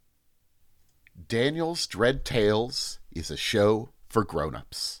Daniel's Dread Tales is a show for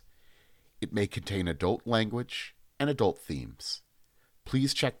grown-ups. It may contain adult language and adult themes.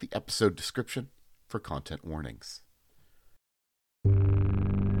 Please check the episode description for content warnings.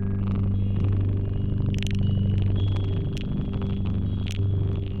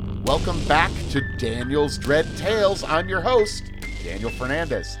 Welcome back to Daniel's Dread Tales. I'm your host, Daniel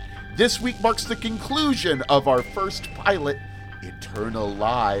Fernandez. This week marks the conclusion of our first pilot, Eternal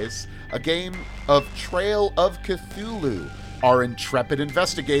Lies, a game of Trail of Cthulhu. Our intrepid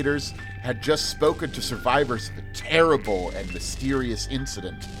investigators had just spoken to survivors of a terrible and mysterious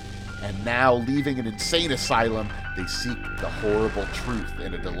incident, and now, leaving an insane asylum, they seek the horrible truth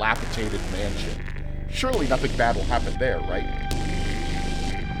in a dilapidated mansion. Surely nothing bad will happen there, right?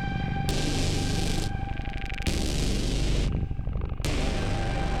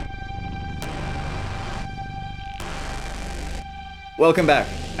 Welcome back.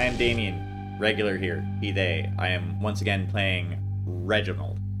 I am Damien, regular here, he, they. I am once again playing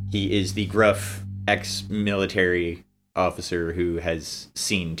Reginald. He is the gruff ex-military officer who has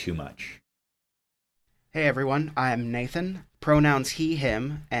seen too much. Hey everyone, I'm Nathan, pronouns he,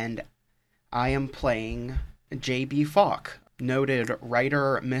 him, and I am playing J.B. Falk, noted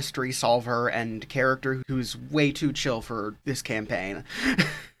writer, mystery solver, and character who's way too chill for this campaign.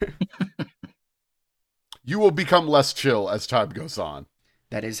 You will become less chill as time goes on.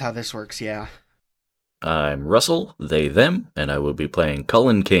 That is how this works, yeah. I'm Russell, they, them, and I will be playing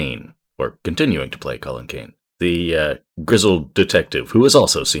Cullen Kane, or continuing to play Cullen Kane, the grizzled detective who has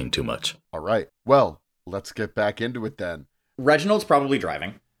also seen too much. All right. Well, let's get back into it then. Reginald's probably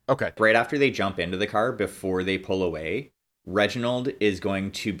driving. Okay. Right after they jump into the car, before they pull away, Reginald is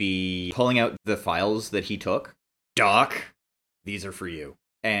going to be pulling out the files that he took. Doc, these are for you.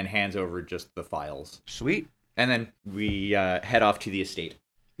 And hands over just the files. Sweet. And then we head off to the estate.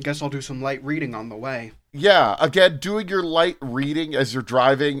 Guess I'll do some light reading on the way. Yeah, again, doing your light reading as you're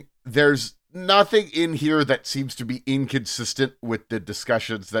driving, there's nothing in here that seems to be inconsistent with the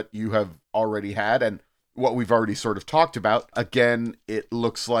discussions that you have already had and what we've already sort of talked about. Again, it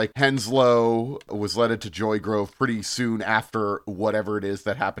looks like Henslow was led into Joy Grove pretty soon after whatever it is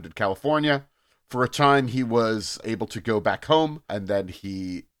that happened in California. For a time, he was able to go back home, and then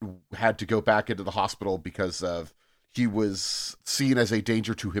he had to go back into the hospital because he was seen as a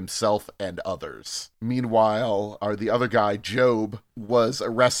danger to himself and others. Meanwhile, the other guy, Job, was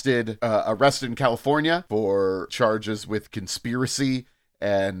arrested in California for charges with conspiracy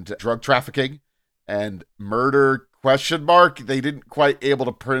and drug trafficking and murder, ? They didn't quite able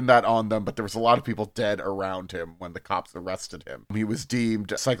to pin that on them, but there was a lot of people dead around him when the cops arrested him. He was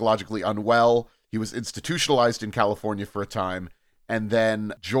deemed psychologically unwell. He was institutionalized in California for a time, and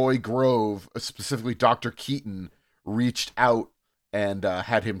then Joy Grove, specifically Dr. Keaton, reached out and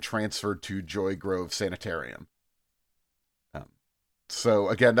had him transferred to Joy Grove Sanitarium. So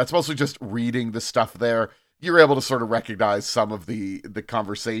again, that's mostly just reading the stuff there. You're able to sort of recognize some of the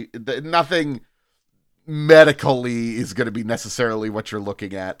conversation. Nothing medically is going to be necessarily what you're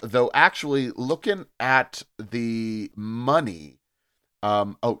looking at, though actually looking at the money.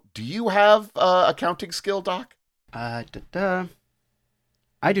 Do you have accounting skill, Doc? I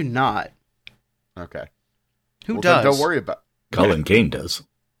do not. Okay. Who does? Don't worry about it. Cullen Kane does.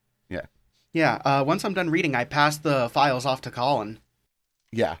 Yeah. Yeah, once I'm done reading, I pass the files off to Colin.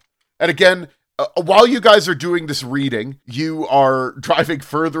 Yeah. And again, while you guys are doing this reading, you are driving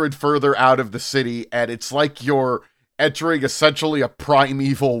further and further out of the city, and it's like you're entering essentially a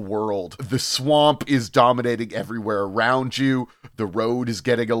primeval world. The swamp is dominating everywhere around you. The road is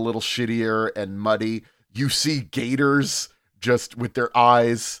getting a little shittier and muddy. You see gators just with their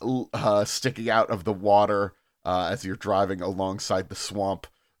eyes sticking out of the water as you're driving alongside the swamp.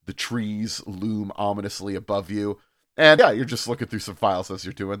 The trees loom ominously above you. And yeah, you're just looking through some files as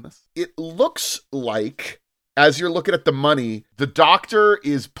you're doing this. It looks like, as you're looking at the money, the doctor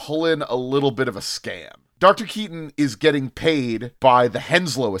is pulling a little bit of a scam. Dr. Keaton is getting paid by the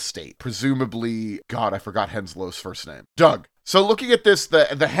Henslow estate. Presumably, God, I forgot Henslow's first name. Doug. So looking at this, the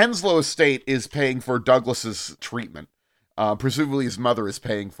Henslow estate is paying for Douglas's treatment. Presumably his mother is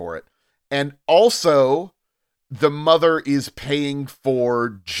paying for it. And also, the mother is paying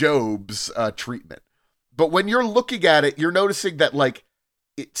for Job's treatment. But when you're looking at it, you're noticing that, like,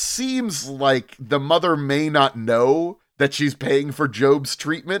 it seems like the mother may not know that she's paying for Job's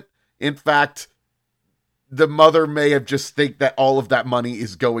treatment. In fact, the mother may have just think that all of that money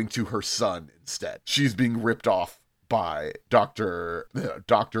is going to her son instead. She's being ripped off by Dr.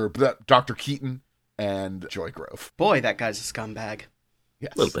 Keaton and Joy Grove. Boy, that guy's a scumbag.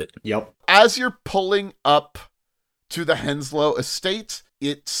 Yes. A little bit. Yep. As you're pulling up to the Henslow estate,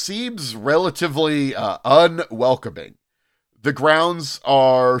 it seems relatively unwelcoming. The grounds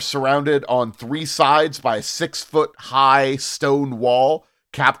are surrounded on 3 sides by a 6-foot-high stone wall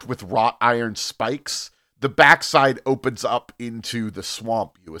capped with wrought iron spikes. The backside opens up into the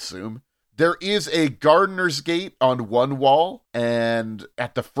swamp, you assume. There is a gardener's gate on one wall, and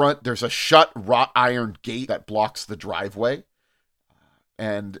at the front there's a shut wrought iron gate that blocks the driveway.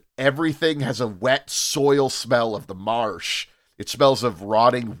 And everything has a wet soil smell of the marsh. It smells of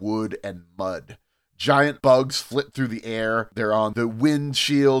rotting wood and mud. Giant bugs flit through the air. They're on the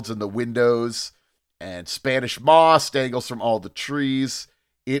windshields and the windows, and Spanish moss dangles from all the trees.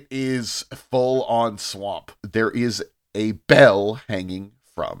 It is full-on swamp. There is a bell hanging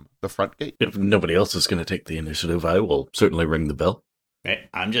from the front gate. If nobody else is going to take the initiative, I will certainly ring the bell. Hey,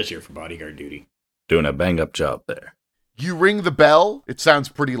 I'm just here for bodyguard duty. Doing a bang-up job there. You ring the bell. It sounds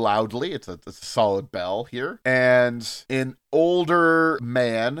pretty loudly. It's a solid bell here. And an older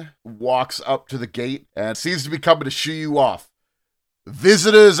man walks up to the gate and seems to be coming to shoo you off.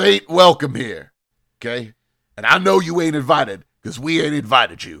 Visitors ain't welcome here, okay? And I know you ain't invited, because we ain't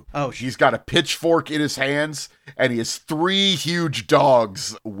invited you. Oh, He's got a pitchfork in his hands, and he has 3 huge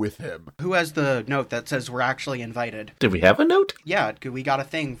dogs with him. who has the note that says we're actually invited? Did we have a note? Yeah, we got a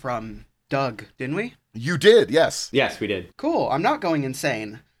thing from Doug, didn't we? You did, yes. Yes, we did. Cool, I'm not going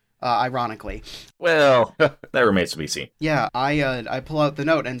insane, ironically. Well, that remains to be seen. Yeah, I pull out the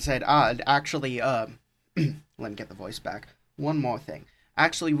note and said, actually, let me get the voice back. One more thing.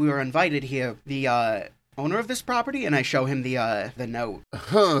 Actually, we were invited here. The, owner of this property, and I show him the note.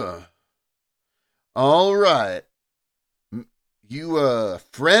 Huh. All right. You a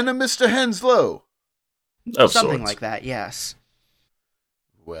friend of Mr. Henslow? Of Something sorts. like that, yes.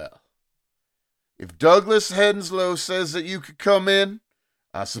 Well, if Douglas Henslow says that you could come in,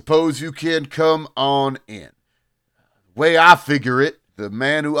 I suppose you can come on in. The way I figure it, the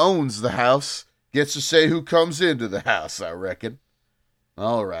man who owns the house gets to say who comes into the house, I reckon.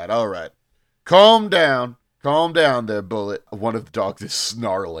 All right. Calm down there, Bullet. One of the dogs is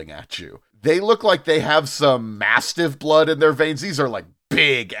snarling at you. They look like they have some mastiff blood in their veins. These are like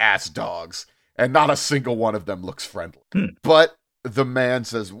big-ass dogs, and not a single one of them looks friendly. But the man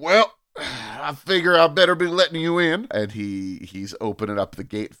says, well, I figure I better be letting you in. And he's opening up the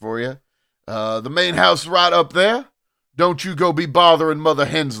gate for you. The main house right up there. Don't you go be bothering Mother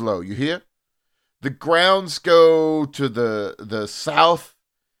Henslow, you hear? The grounds go to the south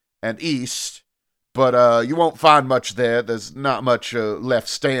and east, but you won't find much there. There's not much left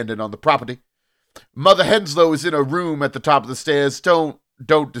standing on the property. Mother Henslow is in a room at the top of the stairs. Don't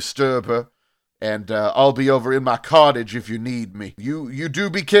disturb her, and I'll be over in my cottage if you need me. You do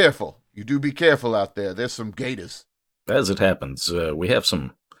be careful. You do be careful out there. There's some gators. As it happens, we have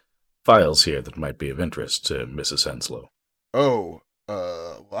some files here that might be of interest to Mrs. Henslow. Oh,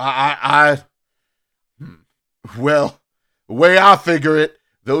 well, the way I figure it,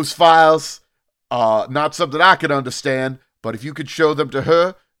 those files are not something I can understand, but if you could show them to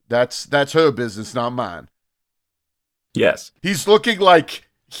her, that's her business, not mine. Yes. He's looking like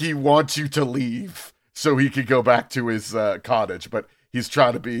he wants you to leave so he can go back to his cottage, but he's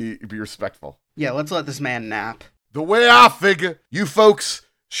trying to be respectful. Yeah, let's let this man nap. The way I figure, you folks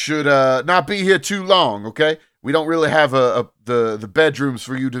should not be here too long, okay? We don't really have the bedrooms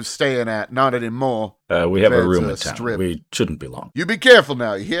for you to stay in at, not anymore. We have a Beds, room in strip. town. We shouldn't be long. You be careful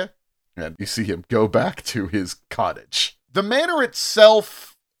now, you hear? And you see him go back to his cottage. The manor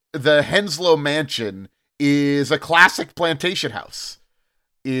itself, the Henslow Mansion, is a classic plantation house.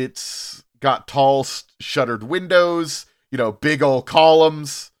 It's got tall shuttered windows, big old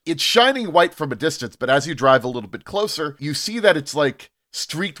columns. It's shining white from a distance, but as you drive a little bit closer, you see that it's like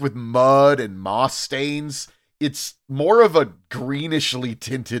streaked with mud and moss stains. It's more of a greenishly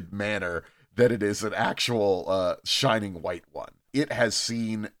tinted manor than it is an actual shining white one. It has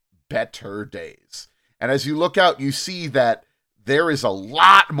seen better days. And as you look out, you see that there is a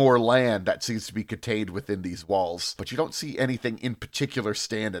lot more land that seems to be contained within these walls, but you don't see anything in particular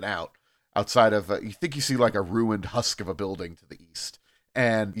standing out outside of, you think you see like a ruined husk of a building to the east,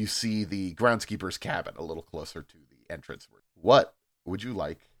 and you see the groundskeeper's cabin a little closer to the entrance. What would you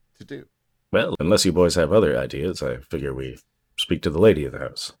like to do? Well, unless you boys have other ideas, I figure we speak to the lady of the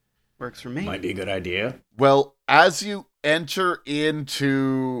house. Works for me. Might be a good idea. Well, as you enter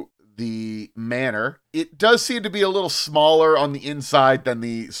into the manor, it does seem to be a little smaller on the inside than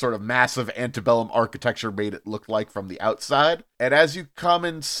the sort of massive antebellum architecture made it look like from the outside. And as you come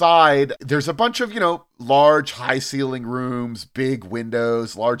inside, there's a bunch of, large high ceiling rooms, big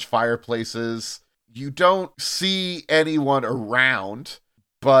windows, large fireplaces. You don't see anyone around,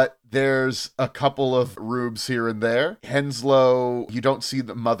 but there's a couple of rooms here and there. Henslow, you don't see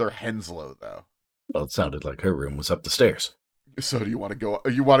the Mother Henslow, though. Well, it sounded like her room was up the stairs. So do you want to go?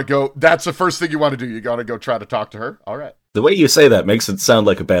 You want to go? That's the first thing you want to do. You got to go try to talk to her. All right. The way you say that makes it sound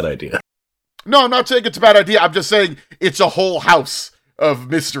like a bad idea. No, I'm not saying it's a bad idea. I'm just saying it's a whole house of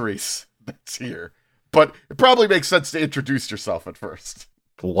mysteries that's here. But it probably makes sense to introduce yourself at first.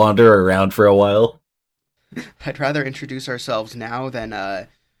 Wander around for a while. I'd rather introduce ourselves now than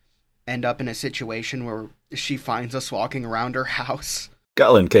end up in a situation where she finds us walking around her house.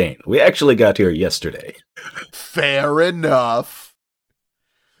 Colin Kane, we actually got here yesterday. Fair enough.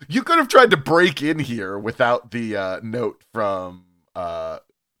 You could have tried to break in here without the note from the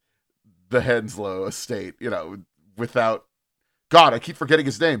Henslow estate, without... God, I keep forgetting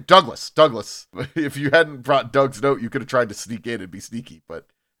his name. Douglas. If you hadn't brought Doug's note, you could have tried to sneak in and be sneaky, but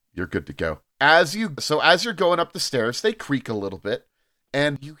you're good to go. As you're going up the stairs, they creak a little bit,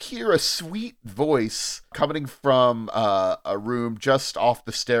 and you hear a sweet voice coming from a room just off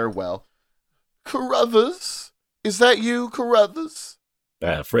the stairwell. Carruthers? Is that you, Carruthers?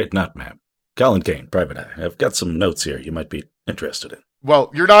 Afraid not, ma'am. Colin Kane, Private Eye. I've got some notes here you might be interested in. Well,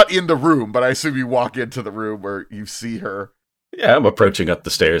 you're not in the room, but I assume you walk into the room where you see her. Yeah, I'm approaching up the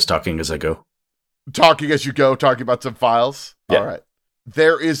stairs, talking as I go. Talking as you go, talking about some files? Yeah. All right.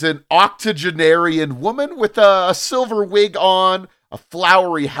 There is an octogenarian woman with a silver wig on, a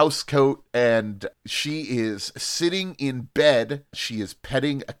flowery housecoat, and she is sitting in bed. She is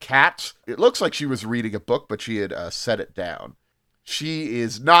petting a cat. It looks like she was reading a book, but she had set it down. She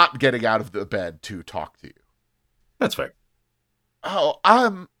is not getting out of the bed to talk to you. That's fair. Oh,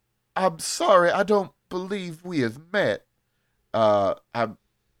 I'm sorry. I don't believe we have met. I'm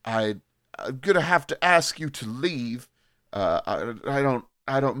gonna have to ask you to leave. I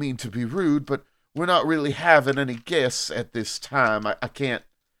don't mean to be rude, but we're not really having any guests at this time. I can't.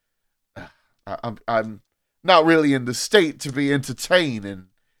 I'm not really in the state to be entertaining,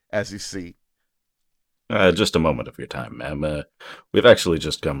 as you see. Just a moment of your time, ma'am. We've actually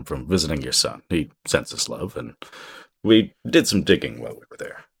just come from visiting your son. He sends us love, and we did some digging while we were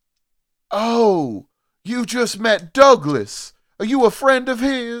there. Oh, you just met Douglas. Are you a friend of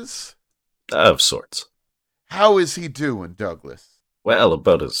his? Of sorts. How is he doing, Douglas? Well,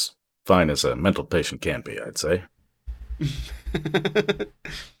 about as fine as a mental patient can be, I'd say.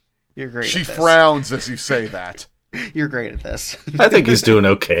 You're great She at this. frowns as you say that. You're great at this. I think he's doing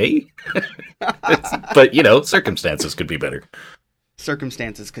okay. But, circumstances could be better.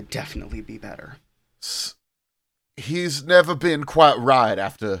 Circumstances could definitely be better. He's never been quite right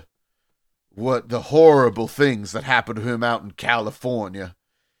after the horrible things that happened to him out in California.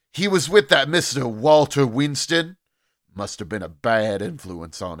 He was with that Mr. Walter Winston. Must have been a bad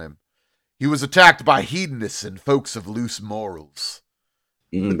influence on him. He was attacked by hedonists and folks of loose morals.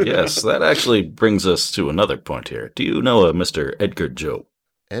 Yes, that actually brings us to another point here. Do you know a Mr. Edgar Job?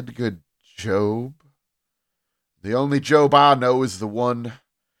 Edgar Job? The only Job I know is the one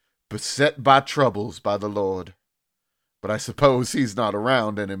beset by troubles by the Lord. But I suppose he's not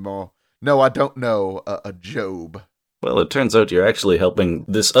around anymore. No, I don't know a Job. Well, it turns out you're actually helping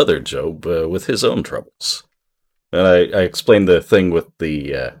this other Job with his own troubles. And I explained the thing with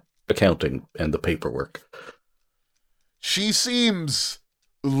the accounting and the paperwork. She seems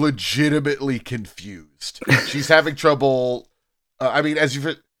legitimately confused. She's having trouble. As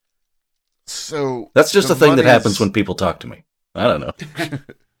you've... So... That's just a thing that happens when people talk to me. I don't know.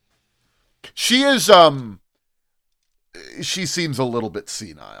 She is, she seems a little bit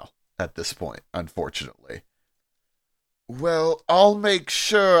senile at this point, unfortunately. Well, I'll make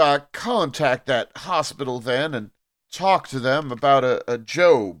sure I contact that hospital then and talk to them about a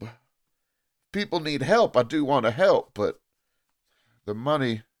Job. People need help. I do want to help, but the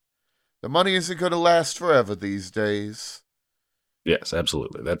money isn't going to last forever these days. Yes,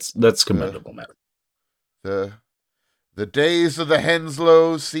 absolutely. That's commendable, Matt. The days of the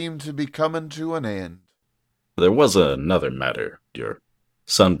Henslows seem to be coming to an end. There was another matter your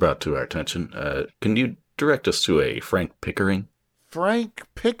son brought to our attention. Can you direct us to a Frank Pickering? Frank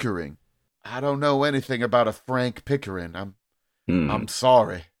Pickering? I don't know anything about a Frank Pickering. I'm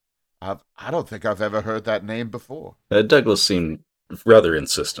sorry. I don't think I've ever heard that name before. Douglas seemed rather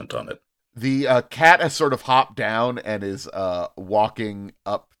insistent on it. The cat has sort of hopped down and is walking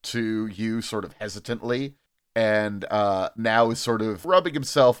up to you sort of hesitantly, and now is sort of rubbing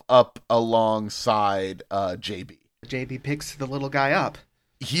himself up alongside JB. JB picks the little guy up.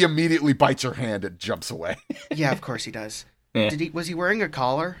 He immediately bites her hand and jumps away. Yeah, of course he does. Yeah. Was he wearing a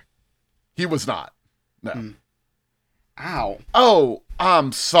collar? He was not. No. Ow. Oh,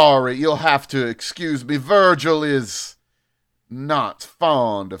 I'm sorry. You'll have to excuse me. Virgil is not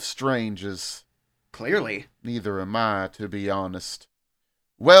fond of strangers. Clearly. Neither am I, to be honest.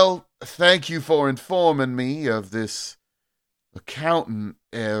 Well, thank you for informing me of this accountant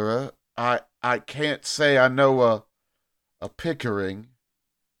error. I can't say I know a Pickering.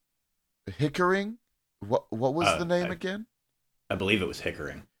 A Hickering? What was the name again? I believe it was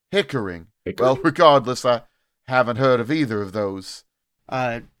Hickering. Hickering. Hickering? Well, regardless, I haven't heard of either of those.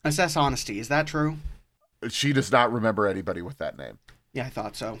 Assess honesty, is that true? She does not remember anybody with that name. Yeah, I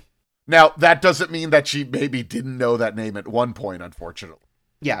thought so. Now, that doesn't mean that she maybe didn't know that name at one point, unfortunately.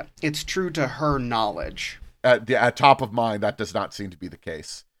 Yeah, it's true to her knowledge. At top of mind, that does not seem to be the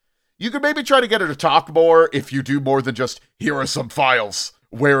case. You could maybe try to get her to talk more if you do more than just, here are some files.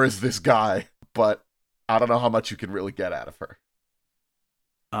 Where is this guy? But I don't know how much you can really get out of her.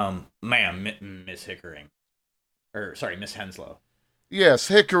 Ma'am, Miss Hickering. Sorry, Miss Henslow. Yes,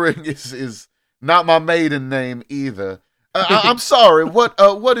 Hickering is not my maiden name either. I'm sorry,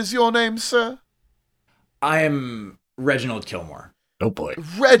 what is your name, sir? I am Reginald Kilmore. Oh boy.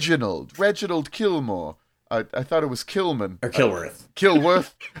 Reginald Kilmore. I thought it was Kilman. Or Kilworth.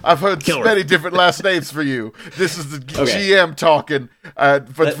 Kilworth? I've heard Kilworth. many different last names for you. This is the Okay. GM talking,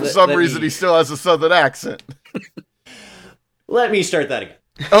 but for some reason he still has a southern accent. Let me start that again.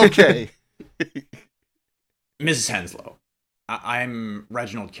 Okay. Mrs. Henslow. I'm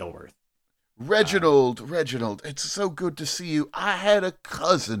Reginald Kilworth. Reginald, it's so good to see you. I had a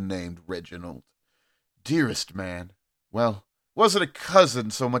cousin named Reginald. Dearest man. Well, wasn't a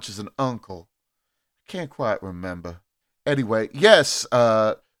cousin so much as an uncle. I can't quite remember. Anyway, yes,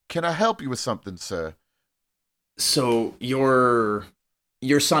 can I help you with something, sir? So your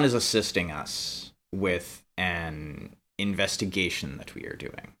son is assisting us with an investigation that we are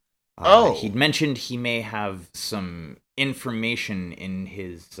doing. He'd mentioned he may have some information in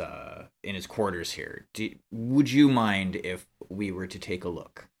his quarters here. Would you mind if we were to take a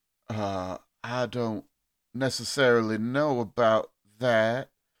look? I don't necessarily know about that.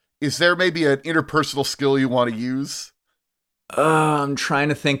 Is there maybe an interpersonal skill you want to use? I'm trying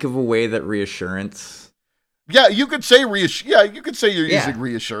to think of a way that reassurance. Yeah, you could say you could say you're using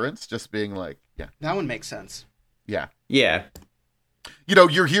reassurance, just being like, yeah. That one makes sense. Yeah. Yeah.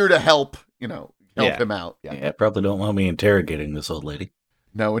 You're here to help, help him out. Yeah, I probably don't want me interrogating this old lady.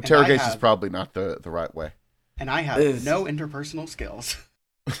 No, interrogation is probably not the right way. And I have no interpersonal skills.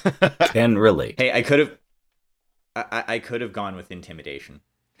 Can relate. Hey, I could have gone with intimidation.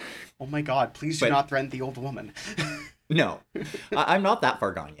 Oh my god, please do not threaten the old woman. No, I'm not that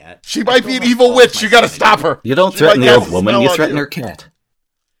far gone yet. She might be an evil witch. You gotta stop her. You don't threaten the old woman, you threaten her cat.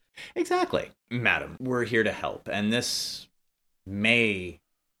 Exactly. Madam, we're here to help, and this may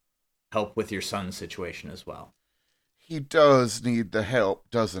help with your son's situation as well. He does need the help,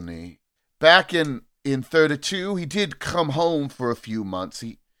 doesn't he? Back in 32, he did come home for a few months.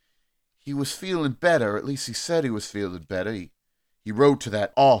 He was feeling better. At least he said he was feeling better. He wrote to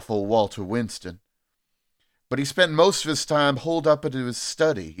that awful Walter Winston. But he spent most of his time holed up into his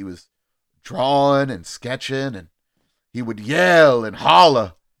study. He was drawing and sketching, and he would yell and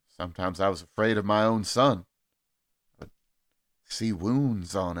holler. Sometimes I was afraid of my own son. I'd see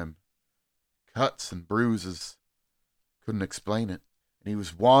wounds on him, cuts and bruises. Couldn't explain it. And he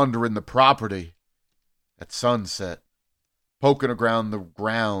was wandering the property at sunset, poking around the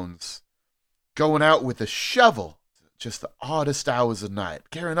grounds, going out with a shovel. Just the oddest hours of night.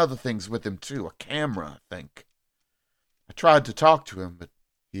 Carrying other things with him, too. A camera, I think. I tried to talk to him, but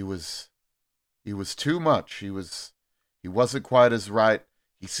he was too much. He wasn't quite as right.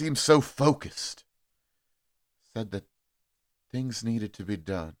 He seemed so focused. Said that things needed to be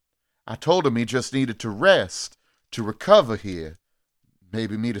done. I told him he just needed to rest, to recover here.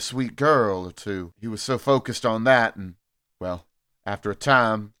 Maybe meet a sweet girl or two. He was so focused on that, and, well, after a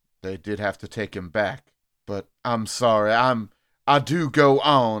time, they did have to take him back. But I'm sorry, I do go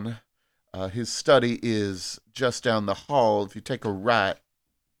on. His study is just down the hall. If you take a right,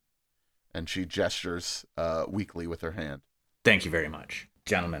 and she gestures weakly with her hand. Thank you very much.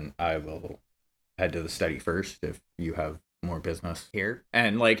 Gentlemen, I will head to the study first if you have more business here.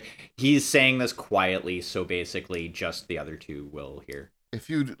 And, he's saying this quietly, so basically just the other two will hear. If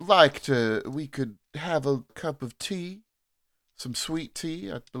you'd like to, we could have a cup of tea. Some sweet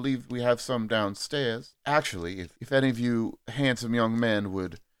tea. I believe we have some downstairs. Actually, if any of you handsome young men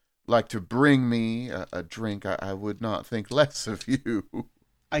would like to bring me a drink, I would not think less of you.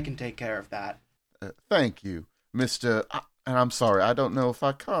 I can take care of that. Thank you, Mr. And I'm sorry, I don't know if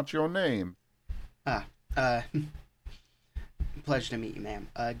I caught your name. Pleasure to meet you, ma'am.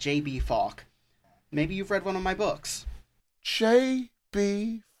 J.B. Falk. Maybe you've read one of my books.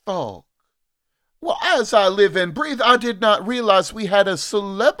 J.B. Falk. Well, as I live and breathe, I did not realize we had a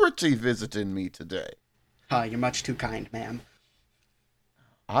celebrity visiting me today. You're much too kind, ma'am.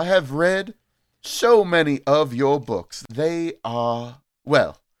 I have read so many of your books. They are,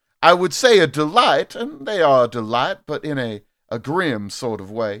 well, I would say a delight, and they are a delight, but in a grim sort of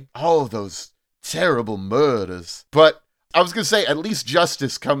way. All those terrible murders. But I was going to say, at least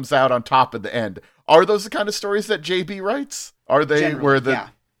justice comes out on top in the end. Are those the kind of stories that JB writes? Are they Generally, where the... yeah.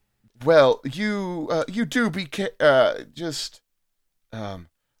 Well, you do be,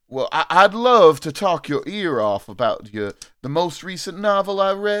 well, I'd love to talk your ear off about the most recent novel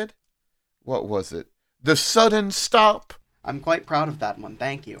I read. What was it? The Sudden Stop? I'm quite proud of that one,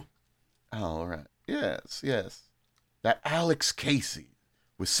 thank you. All right. Yes. That Alex Casey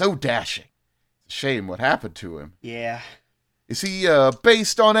was so dashing. It's a shame what happened to him. Yeah. Is he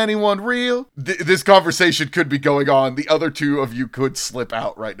based on anyone real? This conversation could be going on. The other two of you could slip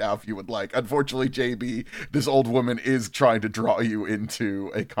out right now if you would like. Unfortunately, JB, this old woman is trying to draw you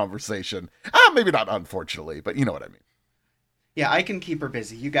into a conversation. Maybe not unfortunately, but you know what I mean. Yeah, I can keep her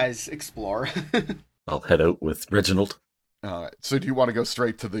busy. You guys explore. I'll head out with Reginald. All right. So do you want to go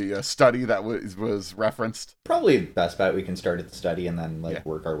straight to the study that was referenced? Probably best bet we can start at the study and then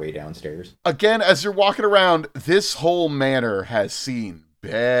work our way downstairs. Again, as you're walking around, this whole manor has seen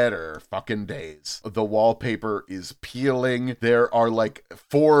better fucking days. The wallpaper is peeling. There are like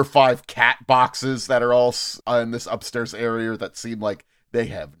 4 or 5 cat boxes that are all in this upstairs area that seem like they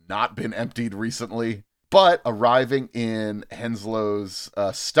have not been emptied recently. But arriving in Henslow's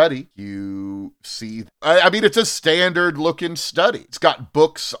study, you see, I mean, it's a standard looking study. It's got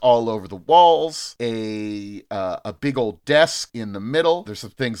books all over the walls, a big old desk in the middle. There's some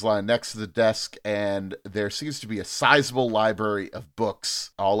things lying next to the desk, and there seems to be a sizable library of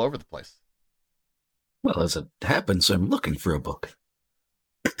books all over the place. Well, as it happens, I'm looking for a book.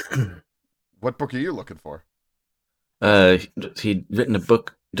 What book are you looking for? He'd written a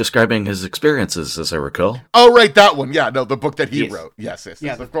book describing his experiences, as I recall. Oh, right, that one. Yeah, no, the book that he Yes. wrote. Yes,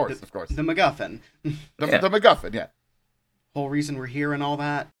 Yeah, of course. The MacGuffin. The MacGuffin, yeah. Whole reason we're here and all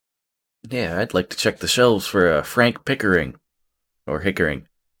that. Yeah, I'd like to check the shelves for Frank Pickering. Or Hickering.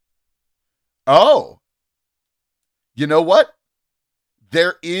 Oh. You know what?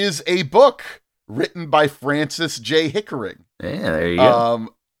 There is a book written by Francis J. Hickering. Yeah, there you go.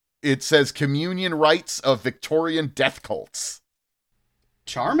 It says Communion Rites of Victorian Death Cults.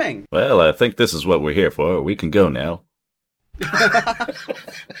 Charming. Well, I think this is what we're here for. We can go now. Do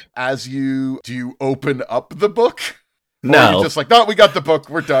you open up the book? Or are No. you just like, no, we got the book.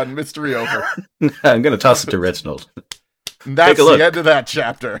 We're done. Mystery over. I'm going to toss it to Reginald. And that's Take a look. the end of that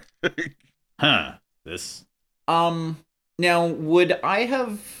chapter. This. Now, would I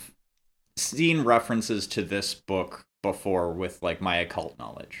have seen references to this book before with, my occult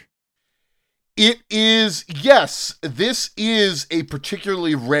knowledge? It is, yes, this is a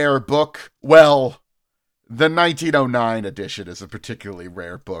particularly rare book. Well, the 1909 edition is a particularly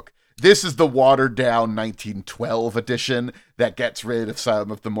rare book. This is the watered-down 1912 edition that gets rid of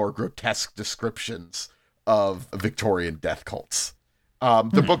some of the more grotesque descriptions of Victorian death cults.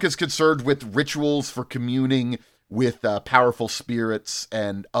 The book is concerned with rituals for communing with powerful spirits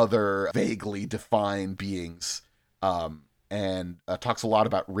and other vaguely defined beings, and talks a lot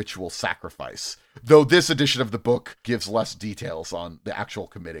about ritual sacrifice. Though this edition of the book gives less details on the actual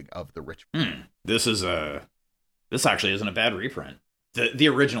committing of the ritual. This actually isn't a bad reprint. The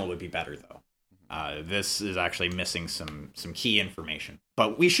original would be better, though. This is actually missing some key information.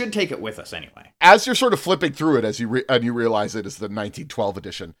 But we should take it with us anyway. As you're sort of flipping through it, and you realize it is the 1912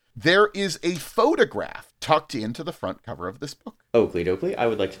 edition, there is a photograph tucked into the front cover of this book. Oakley Dokley, I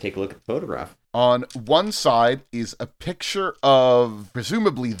would like to take a look at the photograph. On one side is a picture of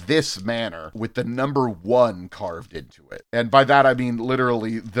presumably this manor with the number 1 carved into it. And by that I mean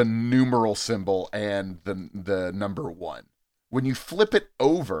literally the numeral symbol and the number 1. When you flip it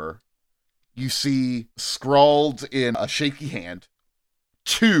over, you see scrawled in a shaky hand,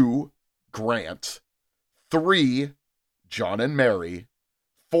 2, Grant, 3, John and Mary,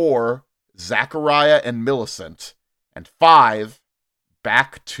 4, Zachariah and Millicent, and 5,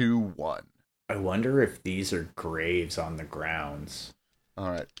 back to 1. I wonder if these are graves on the grounds. All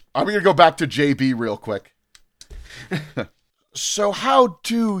right. I'm going to go back to JB real quick. So how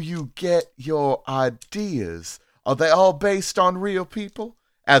do you get your ideas? Are they all based on real people?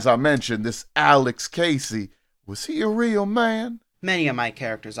 As I mentioned, this Alex Casey, was he a real man? Many of my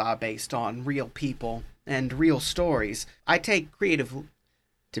characters are based on real people and real stories. I take creative...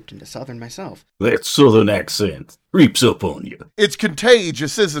 Tipped into Southern myself. That Southern accent creeps up on you. It's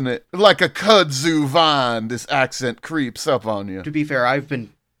contagious, isn't it? Like a kudzu vine, this accent creeps up on you. To be fair, I've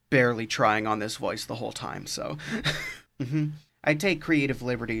been barely trying on this voice the whole time, so... I take creative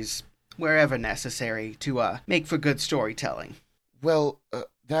liberties wherever necessary to make for good storytelling. Well,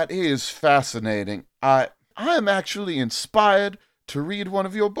 that is fascinating. I am actually inspired to read one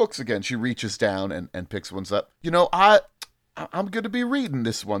of your books again. She reaches down and picks one up. You know, I'm going to be reading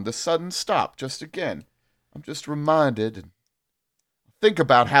this one, The Sudden Stop, just again. I'm just reminded and think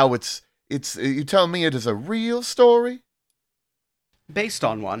about how it's you tell me it is a real story? Based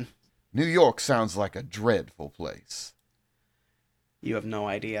on one. New York sounds like a dreadful place. You have no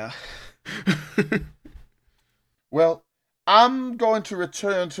idea. Well, I'm going to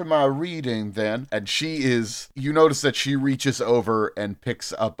return to my reading then. And you notice that she reaches over and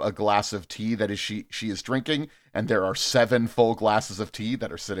picks up a glass of tea that she is drinking. And there are 7 full glasses of tea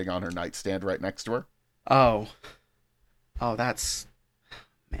that are sitting on her nightstand right next to her. Oh, that's...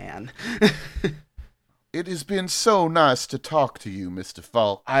 Man. It has been so nice to talk to you, Mr.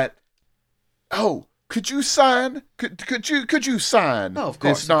 Falk. Could you sign? Could you sign Oh, of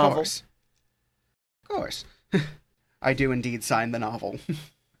course, this novel? Of course. I do indeed sign the novel.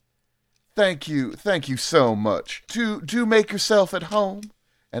 Thank you so much. Do make yourself at home,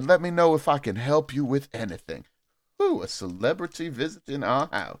 and let me know if I can help you with anything. Ooh, a celebrity visiting our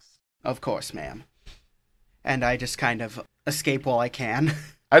house. Of course, ma'am. And I just kind of escape while I can.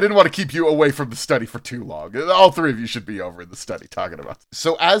 I didn't want to keep you away from the study for too long. All 3 of you should be over in the study talking about it.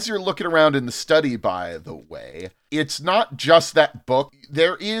 So as you're looking around in the study, by the way, it's not just that book.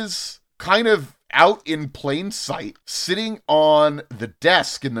 There is kind of out in plain sight, sitting on the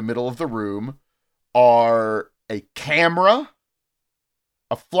desk in the middle of the room, are a camera,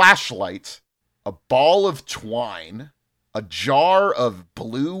 a flashlight, a ball of twine, a jar of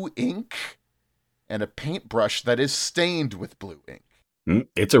blue ink, and a paintbrush that is stained with blue ink.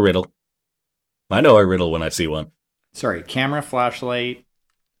 It's a riddle. I know a riddle when I see one. Sorry, camera, flashlight.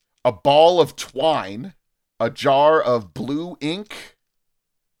 A ball of twine, a jar of blue ink,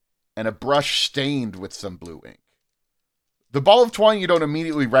 and a brush stained with some blue ink. The ball of twine you don't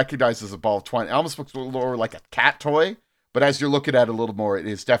immediately recognize as a ball of twine. It almost looks a little more like a cat toy, but as you're looking at it a little more, it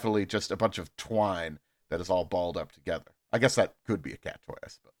is definitely just a bunch of twine that is all balled up together. I guess that could be a cat toy, I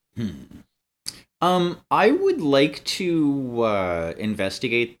suppose. I would like to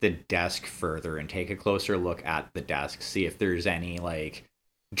investigate the desk further and take a closer look at the desk, see if there's any, like,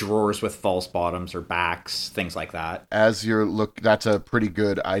 drawers with false bottoms or backs, things like that. That's a pretty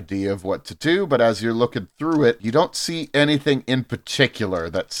good idea of what to do, but as you're looking through it, you don't see anything in particular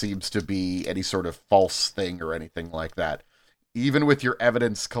that seems to be any sort of false thing or anything like that. Even with your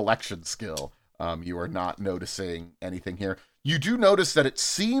evidence collection skill, you are not noticing anything here. You do notice that it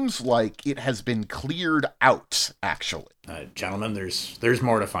seems like it has been cleared out, actually. Gentlemen, there's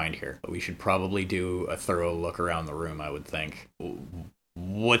more to find here. We should probably do a thorough look around the room, I would think.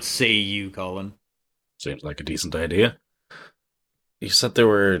 What say you, Colin? Seems like a decent idea. You said there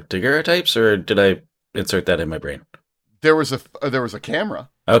were daguerreotypes, or did I insert that in my brain? There was a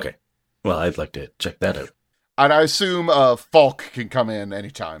camera. Okay. Well, I'd like to check that out. And I assume Falk can come in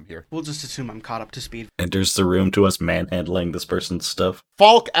anytime here. We'll just assume I'm caught up to speed. Enters the room to us manhandling this person's stuff.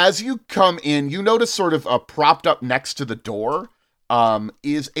 Falk, as you come in, you notice sort of propped up next to the door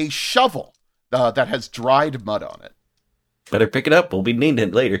is a shovel that has dried mud on it. Better pick it up. We'll be needing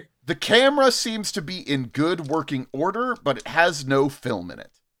it later. The camera seems to be in good working order, but it has no film in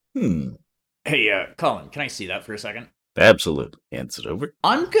it. Hey, Colin, can I see that for a second? Absolutely. Hands it over.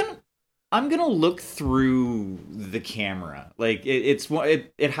 I'm gonna look through the camera. Like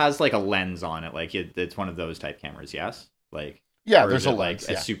it has like a lens on it. Like it's one of those type cameras. Yes. Like yeah, there's a lens.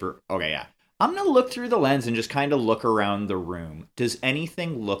 Like a super. Okay, yeah. I'm gonna look through the lens and just kind of look around the room. Does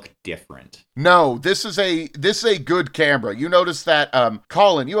anything look different? No, this is a good camera. You notice that,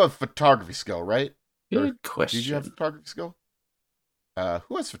 Colin, you have photography skill, right? Good question. Did you have photography skill?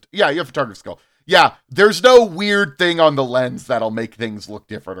 Who has? Yeah, you have photography skill. Yeah, there's no weird thing on the lens that'll make things look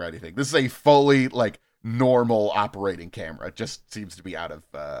different or anything. This is a fully, like, normal operating camera. It just seems to be out of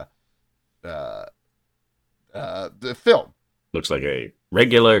the film. Looks like a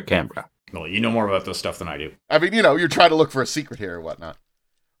regular camera. Well, you know more about this stuff than I do. I mean, you're trying to look for a secret here or whatnot.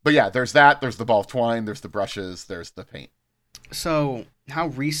 But yeah, there's that. There's the ball of twine. There's the brushes. There's the paint. So, how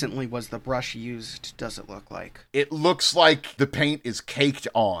recently was the brush used, does it look like? It looks like the paint is caked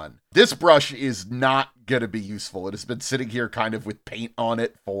on. This brush is not going to be useful. It has been sitting here kind of with paint on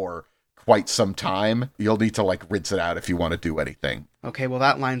it for quite some time. You'll need to, like, rinse it out if you want to do anything. Okay, well,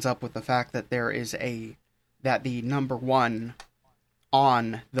 that lines up with the fact that that the number 1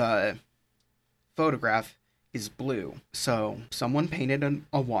 on the photograph is blue. So, someone painted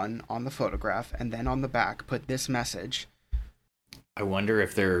a 1 on the photograph, and then on the back put this message. I wonder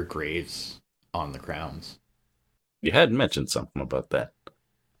if there are graves on the grounds. You had mentioned something about that.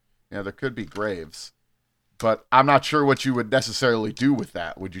 Yeah, there could be graves. But I'm not sure what you would necessarily do with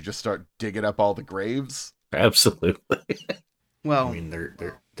that. Would you just start digging up all the graves? Absolutely. Well, I mean,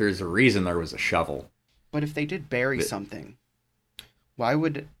 there's a reason there was a shovel. but if they did bury something, why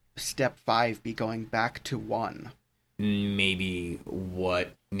would step 5 be going back to 1? Maybe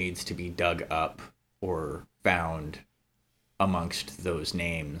what needs to be dug up or found amongst those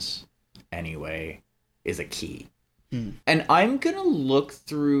names, anyway, is a key. And I'm gonna look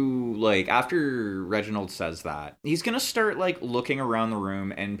through, like, after Reginald says that, he's gonna start, like, looking around the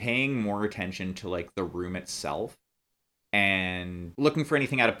room and paying more attention to, like, the room itself and looking for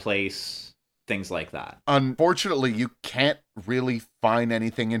anything out of place, things like that. Unfortunately, you can't really find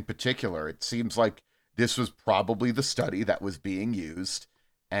anything in particular. It seems like this was probably the study that was being used,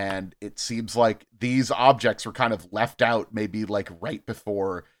 and it seems like these objects were kind of left out maybe, like, right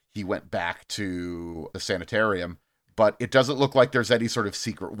before he went back to the sanitarium. But it doesn't look like there's any sort of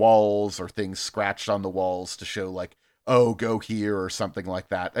secret walls or things scratched on the walls to show, like, oh, go here or something like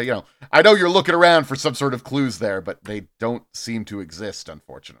that. I know you're looking around for some sort of clues there, but they don't seem to exist,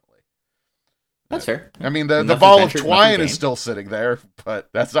 unfortunately. That's fair. I mean, the Nothing ball of ventured, twine nothing is gained. still sitting there, but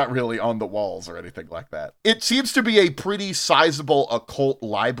that's not really on the walls or anything like that. It seems to be a pretty sizable occult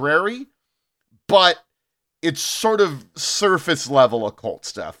library, but it's sort of surface level occult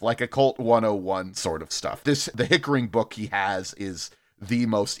stuff, like Occult 101 sort of stuff. The Hickering book he has is the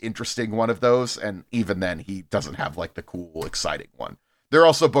most interesting one of those, and even then he doesn't have, like, the cool, exciting one. There are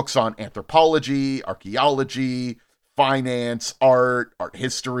also books on anthropology, archaeology, finance, art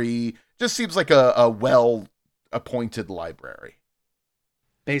history. Just seems like a well-appointed library.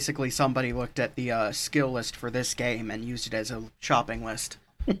 Basically, somebody looked at the skill list for this game and used it as a shopping list.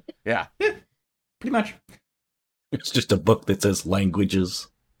 Yeah. Pretty much. It's just a book that says languages.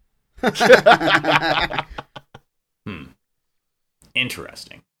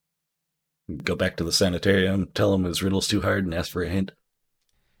 Interesting. Go back to the sanitarium, tell him his riddle's too hard, and ask for a hint.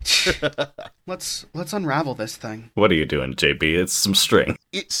 Let's unravel this thing. What are you doing, JB? It's some string.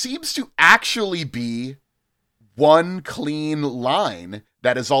 It seems to actually be one clean line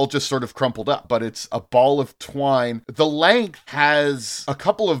that is all just sort of crumpled up, but it's a ball of twine. The length has a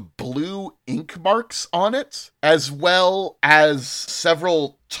couple of blue ink marks on it, as well as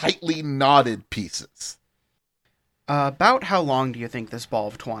several tightly knotted pieces. About how long do you think this ball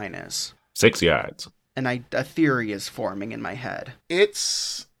of twine is? 6 yards. And a theory is forming in my head.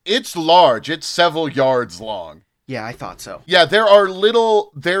 It's large. It's several yards long. Yeah, I thought so. Yeah,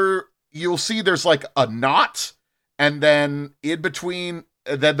 you'll see there's like a knot, and then in between,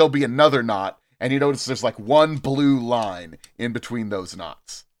 then there'll be another knot, and you notice there's like one blue line in between those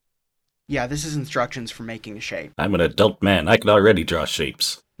knots. Yeah, this is instructions for making a shape I'm an adult man. I can already draw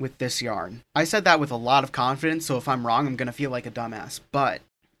shapes. with this yarn. I said that with a lot of confidence, so if I'm wrong, I'm going to feel like a dumbass. But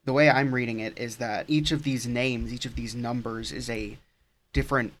the way I'm reading it is that each of these names, each of these numbers is a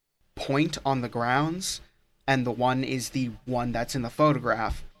different point on the grounds, and the one is the one that's in the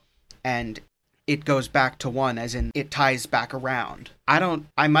photograph, and it goes back to 1, as in it ties back around.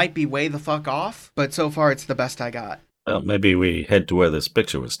 I might be way the fuck off, but so far it's the best I got. Well, maybe we head to where this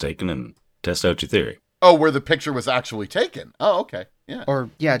picture was taken and test out your theory. Oh, where the picture was actually taken. Oh, okay. Yeah. Or,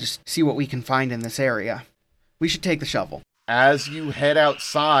 yeah, just see what we can find in this area. We should take the shovel. As you head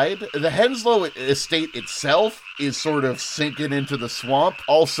outside, the Henslow estate itself is sort of sinking into the swamp.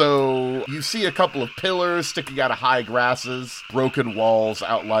 Also, you see a couple of pillars sticking out of high grasses, broken walls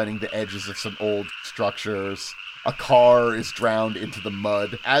outlining the edges of some old structures. A car is drowned into the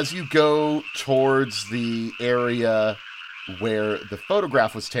mud. As you go towards the area where the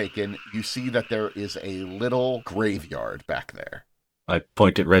photograph was taken, you see that there is a little graveyard back there. I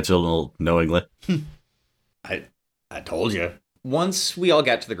point at Reginald knowingly. I told you. Once we all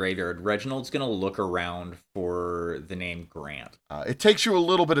get to the graveyard, Reginald's going to look around for the name Grant. It takes you a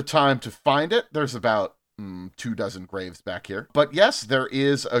little bit of time to find it. There's about 24 graves back here. But yes, there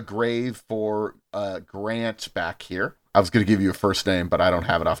is a grave for Grant back here. I was going to give you a first name, but I don't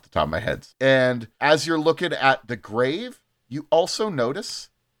have it off the top of my head. And as you're looking at the grave, you also notice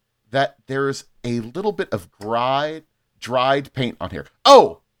that there's a little bit of dried paint on here.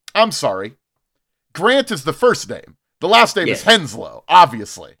 Oh, I'm sorry. Grant is the first name. The last name is Henslow,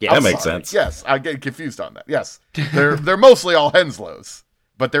 obviously. Yeah, I'm that makes sorry. sense. Yes, I get confused on that. Yes, they're mostly all Henslows,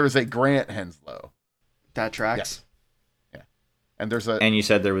 but there is a Grant Henslow. That tracks. Yes. Yeah, and And you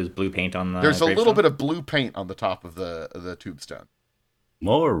said there was blue paint on the there's a little gravestone? bit of blue paint on the top of the tombstone.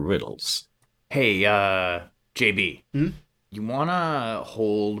 More riddles. Hey, JB. Hmm? You want to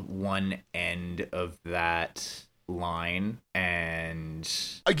hold one end of that line, and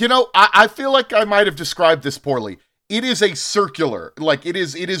I feel like I might have described this poorly. It is a circular, like it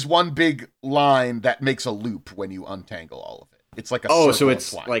is one big line that makes a loop when you untangle all of it. It's like a circle so it's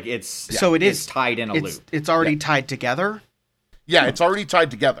of twine. like it's So it is tied in a loop. It's already tied together. Yeah, it's already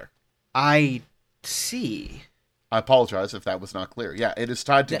tied together. I see. I apologize if that was not clear. Yeah, it is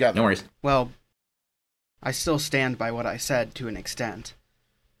tied together. No worries. Well, I still stand by what I said to an extent.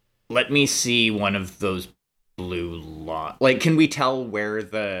 Let me see one of those blue lines. Like, can we tell where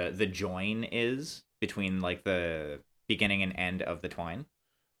the join is between like the beginning and end of the twine?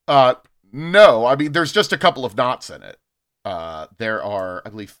 No. I mean, there's just a couple of knots in it. There are, I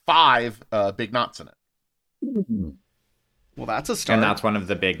believe, 5 big knots in it. Well, that's a start. And that's one of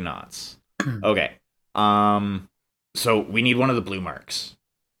the big knots. Okay. So we need one of the blue marks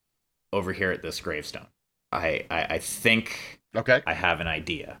over here at this gravestone. I think Okay. I have an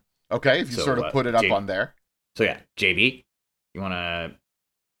idea. Okay, if you So, sort of put it up on there. So yeah, JB, you want to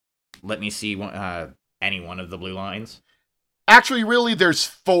let me see any one of the blue lines? Actually, really, there's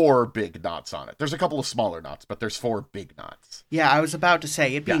 4 big knots on it. There's a couple of smaller knots, but there's 4 big knots. Yeah, I was about to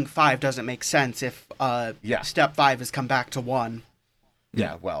say, it being 5 doesn't make sense if step 5 has come back to 1.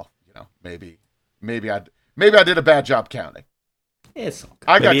 Yeah, well, maybe I did a bad job counting. It's okay.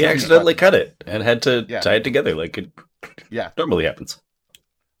 I got Maybe he accidentally cut it and had to tie it together like it normally happens.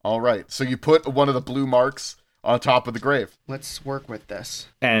 All right, so you put one of the blue marks on top of the grave. Let's work with this.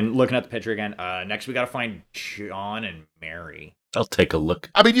 And looking at the picture again, next we got to find John and Mary. I'll take a look.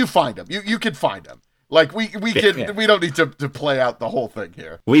 I mean, you find them. You can find them. Like we don't need to play out the whole thing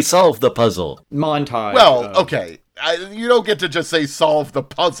here. We solved the puzzle. Montage. Well, okay. You don't get to just say solve the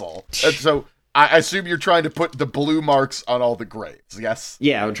puzzle. And so I assume you're trying to put the blue marks on all the graves, yes?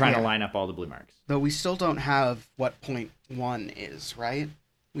 Yeah, we're trying to line up all the blue marks. Though we still don't have what point 1 is, right?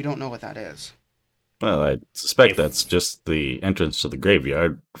 We don't know what that is. Well, I suspect that's just the entrance to the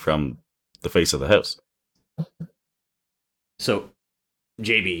graveyard from the face of the house. So,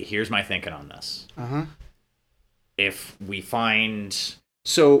 JB, here's my thinking on this. Uh-huh. If we find...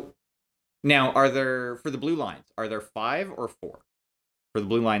 So, now, for the blue lines, are there 5 or 4? For the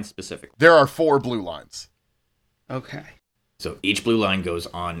blue lines specifically. There are 4 blue lines. Okay. So, each blue line goes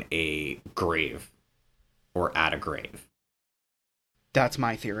on a grave. Or at a grave. That's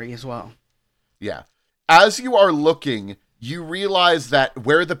my theory as well. Yeah. As you are looking, you realize that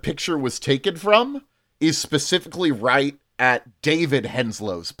where the picture was taken from is specifically right at David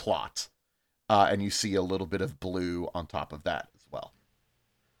Henslow's plot. And you see a little bit of blue on top of that as well.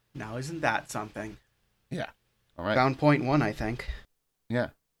 Now, isn't that something? Yeah. All right. Found point 1, I think. Yeah.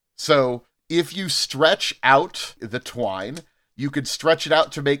 So if you stretch out the twine, you could stretch it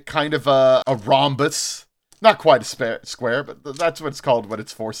out to make kind of a rhombus. Not quite a square, but that's what it's called when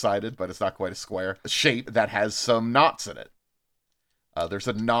it's 4-sided, but it's not quite a square. A shape that has some knots in it.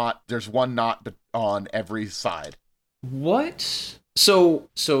 There's one knot on every side. What? So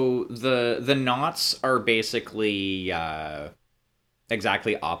the knots are basically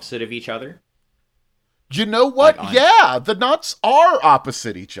exactly opposite of each other? You know what? Yeah, the knots are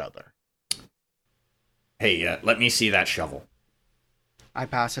opposite each other. Hey, let me see that shovel. I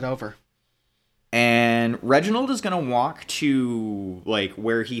pass it over. And Reginald is gonna walk to like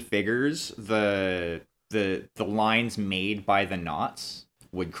where he figures the lines made by the knots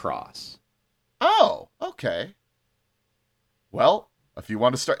would cross. Oh, okay. Well, if you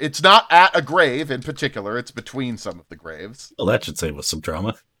want to start, it's not at a grave in particular. It's between some of the graves. Well, that should save us some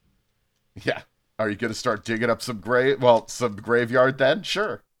drama. Yeah. Are you going to start digging up some graveyard then?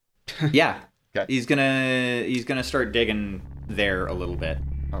 Sure. Yeah. Okay. He's gonna start digging there a little bit.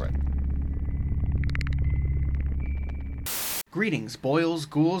 All right. Greetings, boils,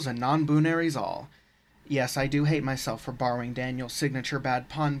 ghouls, and non-boonaries all. Yes, I do hate myself for borrowing Daniel's signature bad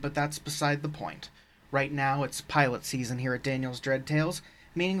pun, but that's beside the point. Right now, it's pilot season here at Daniel's Dread Tales,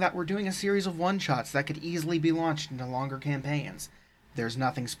 meaning that we're doing a series of one-shots that could easily be launched into longer campaigns. There's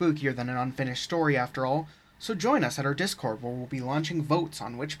nothing spookier than an unfinished story, after all, so join us at our Discord where we'll be launching votes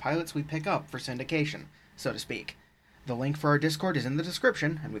on which pilots we pick up for syndication, so to speak. The link for our Discord is in the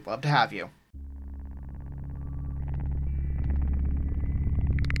description, and we'd love to have you.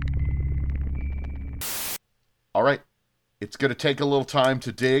 All right. It's going to take a little time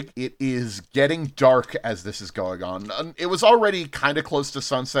to dig. It is getting dark as this is going on. It was already kind of close to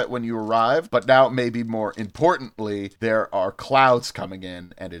sunset when you arrived, but now, maybe more importantly, there are clouds coming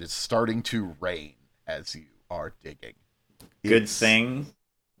in, and it is starting to rain as you are digging. Good thing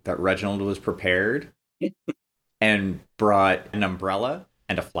that Reginald was prepared and brought an umbrella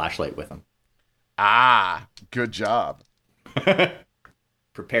and a flashlight with him. Ah, good job.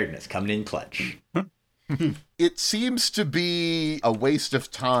 Preparedness coming in clutch. It seems to be a waste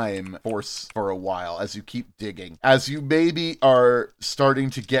of time for a while as you keep digging. As you maybe are starting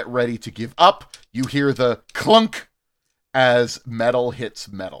to get ready to give up, you hear the clunk as metal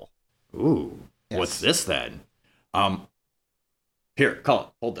hits metal. Ooh, Yes. What's this then? Here, Colin,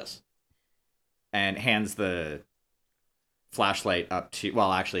 hold this. And hands the flashlight up to,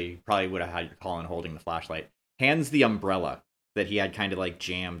 well, actually, probably would have had Colin holding the flashlight. Hands the umbrella that he had kind of like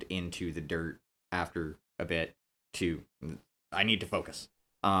jammed into the dirt after a bit to, I need to focus.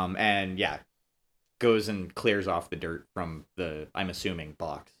 And yeah, goes and clears off the dirt from the, I'm assuming,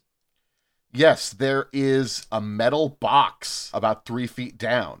 box. Yes, there is a metal box about 3 feet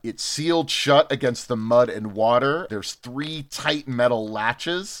down. It's sealed shut against the mud and water. There's 3 tight metal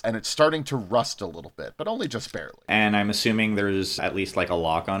latches, and it's starting to rust a little bit, but only just barely. And I'm assuming there's at least like a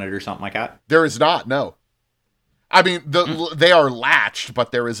lock on it or something like that. There is not, no. I mean, they are latched,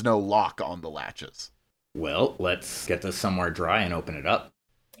 but there is no lock on the latches. Well, let's get this somewhere dry and open it up.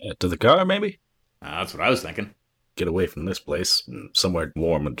 To the car, maybe? That's what I was thinking. Get away from this place, somewhere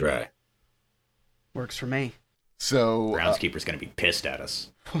warm and dry. Works for me. So, Groundskeeper's gonna be pissed at us.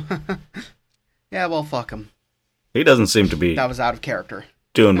 Yeah, well, fuck him. He doesn't seem to be That was out of character.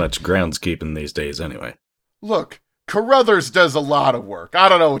 doing much groundskeeping these days anyway. look, Carruthers does a lot of work. I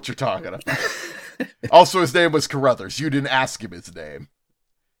don't know what you're talking about. Also, his name was Carruthers. You didn't ask him his name.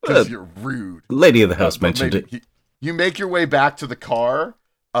 Because you're rude. Lady of the house mentioned Maybe it. You make your way back to the car.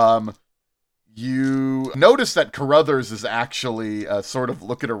 You notice that Carruthers is actually sort of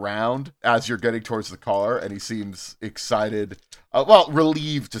looking around as you're getting towards the car, and he seems excited,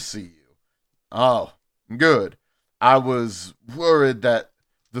 relieved to see you. Oh, good. I was worried that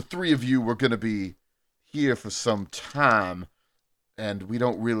the 3 of you were going to be here for some time, and we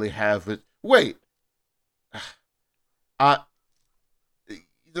don't really have it. Wait.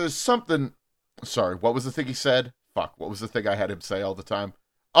 There's something... Sorry, what was the thing he said? Fuck, what was the thing I had him say all the time?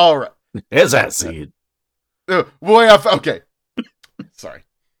 All right. As I see it. Okay. Sorry.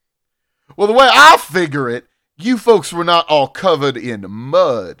 Well, the way I figure it, you folks were not all covered in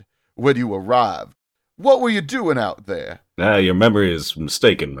mud when you arrived. What were you doing out there? Your memory is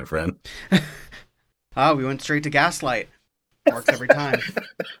mistaken, my friend. We went straight to Gaslight. Works every time.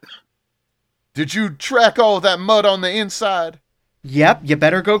 Did you track all that mud on the inside? Yep, you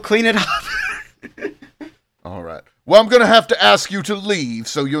better go clean it up. All right. Well, I'm going to have to ask you to leave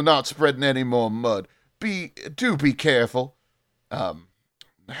so you're not spreading any more mud. Do be careful.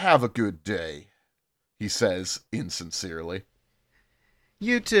 Have a good day, he says insincerely.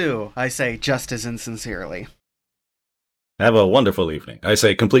 You too, I say just as insincerely. Have a wonderful evening. I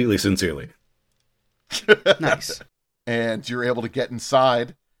say completely sincerely. Nice. And you're able to get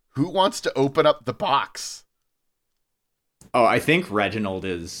inside. Who wants to open up the box? Oh, I think Reginald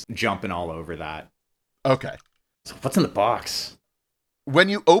is jumping all over that. Okay. So what's in the box? When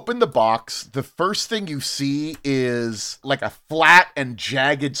you open the box, the first thing you see is like a flat and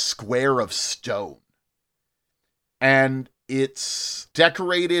jagged square of stone. And it's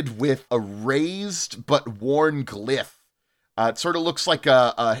decorated with a raised but worn glyph. It sort of looks like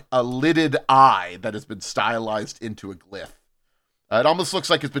a lidded eye that has been stylized into a glyph. It almost looks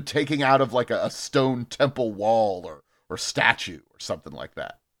like it's been taken out of like a stone temple wall or statue or something like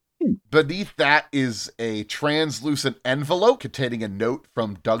that. Beneath that is a translucent envelope containing a note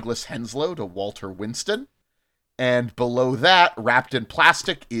from Douglas Henslow to Walter Winston. And below that, wrapped in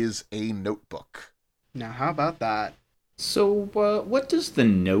plastic, is a notebook. Now, how about that? So, what does the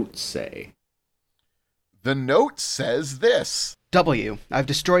note say? The note says this. W. I've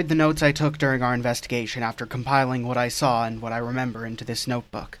destroyed the notes I took during our investigation after compiling what I saw and what I remember into this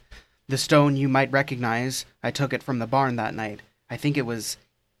notebook. The stone you might recognize, I took it from the barn that night. I think it was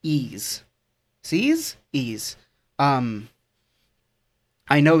Ease. Sees? Ease. I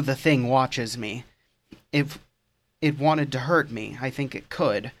know the thing watches me. If it wanted to hurt me, I think it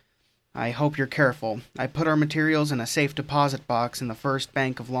could. I hope you're careful. I put our materials in a safe deposit box in the First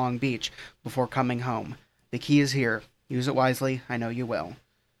Bank of Long Beach before coming home. The key is here. Use it wisely. I know you will.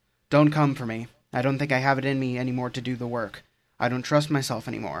 Don't come for me. I don't think I have it in me anymore to do the work. I don't trust myself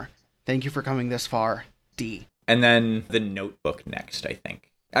anymore. Thank you for coming this far. D. And then the notebook next, I think.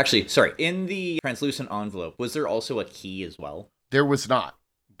 Actually, sorry, in the translucent envelope, was there also a key as well? There was not.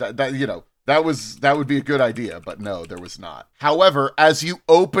 That would be a good idea, but no, there was not. However, as you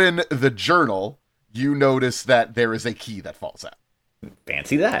open the journal, you notice that there is a key that falls out.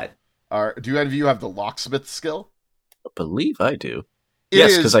 Fancy that. Do any of you have the locksmith skill? I believe I do. It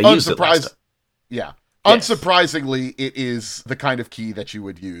Yes, is because I used it last time. Yeah. Yes. Unsurprisingly, it is the kind of key that you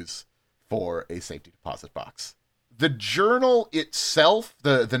would use for a safety deposit box. The journal itself,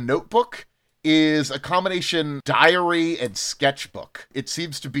 the notebook, is a combination diary and sketchbook. It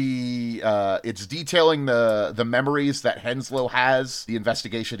seems to be, it's detailing the memories that Henslow has, the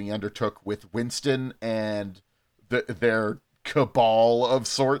investigation he undertook with Winston and their cabal of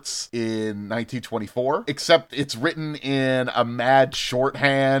sorts in 1924, except it's written in a mad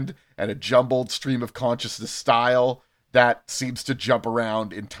shorthand and a jumbled stream of consciousness style that seems to jump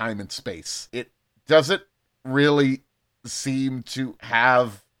around in time and space. It doesn't really seem to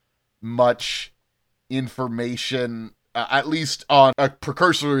have much information, at least on a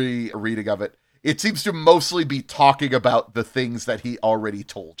precursory reading of it. It seems to mostly be talking about the things that he already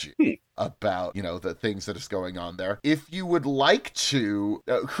told you about, the things that is going on there. If you would like to,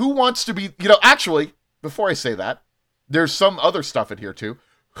 who wants to be, actually, before I say that, there's some other stuff in here too.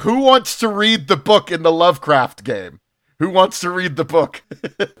 Who wants to read the book in the Lovecraft game? Who wants to read the book?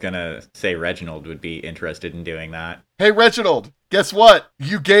 Gonna say Reginald would be interested in doing that. Hey, Reginald, guess what?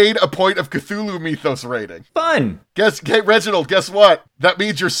 You gain a point of Cthulhu Mythos rating. Fun! Hey, Reginald, guess what? That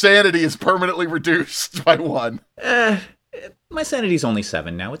means your sanity is permanently reduced by 1. My sanity's only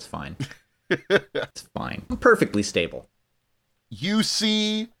 7 now. It's fine. It's fine. I'm perfectly stable. You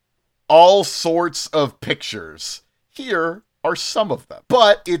see all sorts of pictures. Here are some of them.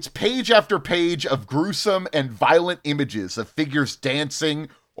 But it's page after page of gruesome and violent images of figures dancing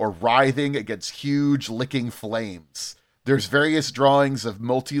or writhing against huge licking flames. There's various drawings of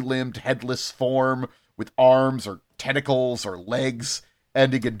multi-limbed headless form with arms or tentacles or legs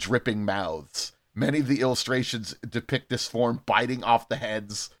ending in dripping mouths. Many of the illustrations depict this form biting off the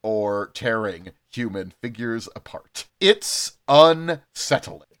heads or tearing human figures apart. It's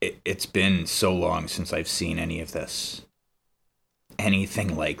unsettling. It's been so long since I've seen any of this.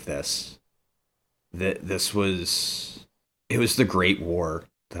 Anything like this. It was the Great War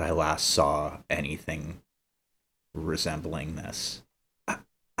that I last saw anything resembling this.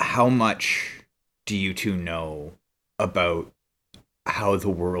 How much do you two know about how the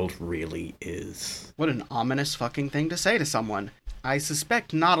world really is? What an ominous fucking thing to say to someone. I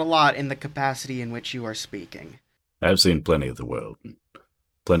suspect not a lot in the capacity in which you are speaking. I've seen plenty of the world.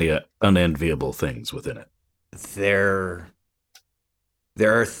 Plenty of unenviable things within it. There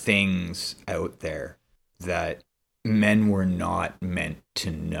are things out there that men were not meant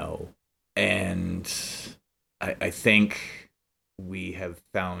to know. And I think we have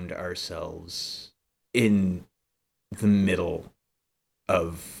found ourselves in the middle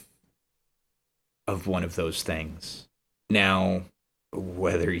of one of those things. Now,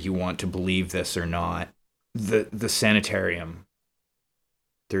 whether you want to believe this or not, the sanitarium,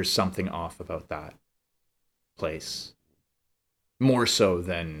 there's something off about that place. More so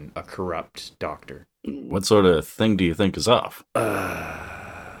than a corrupt doctor. What sort of thing do you think is off?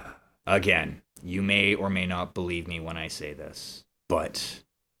 Again, you may or may not believe me when I say this, but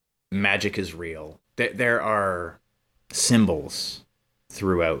magic is real. There are symbols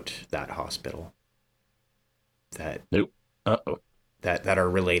throughout that hospital that that are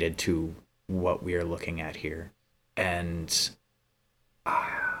related to what we are looking at here. And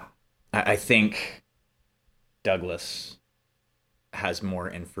I think Douglas has more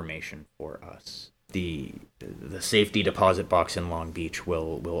information for us. The safety deposit box in Long Beach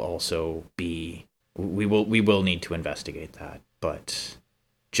will also be. We will need to investigate that, but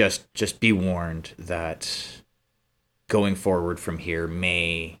just be warned that going forward from here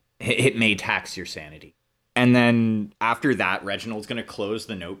may tax your sanity. And then after that, Reginald's gonna close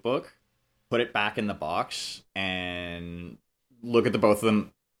the notebook, put it back in the box, and look at the both of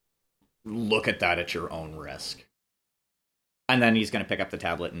them. Look at that at your own risk. And then he's going to pick up the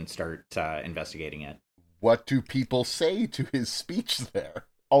tablet and start investigating it. What do people say to his speech there?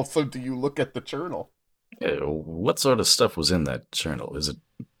 Also, do you look at the journal? What sort of stuff was in that journal? Is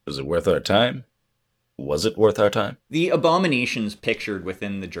it worth our time? Was it worth our time? The abominations pictured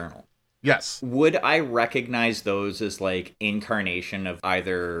within the journal. Yes. Would I recognize those as like incarnation of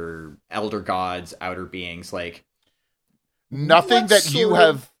either elder gods, outer beings, like nothing that you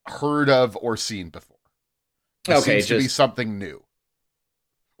have heard of or seen before? It seems to be something new.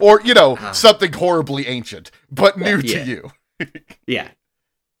 Or, something horribly ancient, but new to you. Yeah.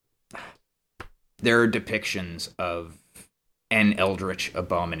 There are depictions of an eldritch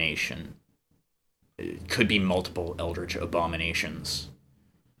abomination. It could be multiple eldritch abominations.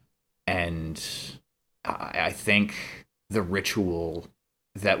 And I think the ritual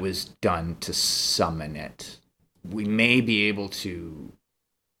that was done to summon it, we may be able to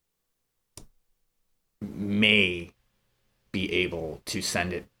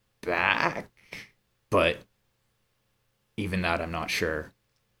send it back, but even that I'm not sure.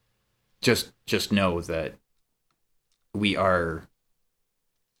 Just know that we are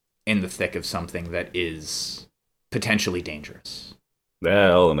in the thick of something that is potentially dangerous.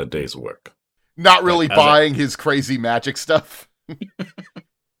 All in a day's work. Not really But as buying his crazy magic stuff.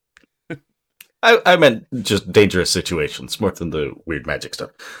 I meant just dangerous situations more than the weird magic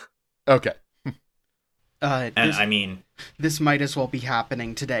stuff. Okay. And This, I mean, this might as well be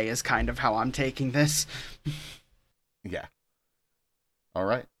happening today is kind of how I'm taking this. Yeah. All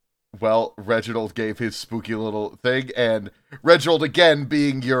right. Well, Reginald gave his spooky little thing, and Reginald, again,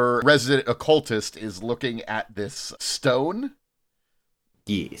 being your resident occultist, is looking at this stone.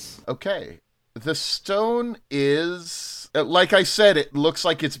 yes. Okay. The stone is, like I said, it looks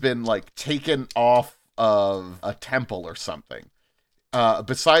like it's been, like, taken off of a temple or something.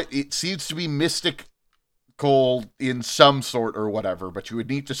 It seems to be mystical in some sort or whatever, but you would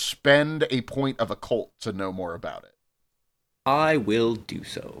need to spend a point of occult to know more about it. I will do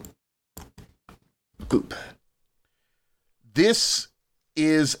so. Boop. This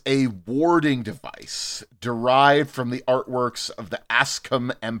is a warding device derived from the artworks of the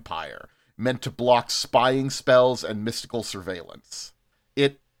Ascom Empire, meant to block spying spells and mystical surveillance.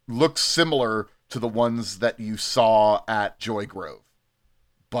 It looks similar to the ones that you saw at Joy Grove,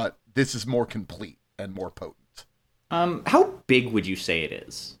 but this is more complete and more potent. How big would you say it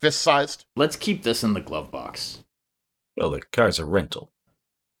is? Fist-sized? Let's keep this in the glove box. Well, the car's a rental.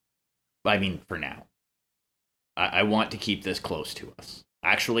 I mean, for now. I want to keep this close to us.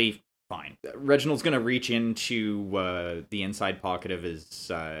 Actually, fine. Reginald's going to reach into the inside pocket of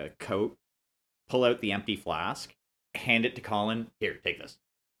his coat, pull out the empty flask, hand it to Colin. Here, take this.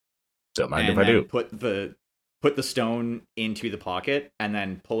 Don't mind And if I then do. put the stone into the pocket, and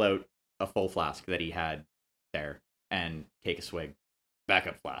then pull out a full flask that he had there, and take a swig.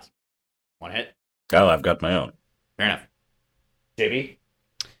 Backup flask. Want a hit? Oh, I've got my own. Fair enough. JB?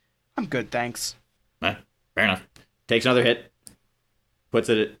 I'm good, thanks. Fair enough. Takes another hit.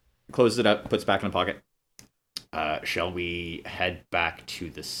 Closes it up, puts it back in the pocket. Shall we head back to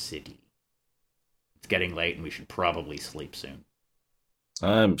the city? It's getting late and we should probably sleep soon.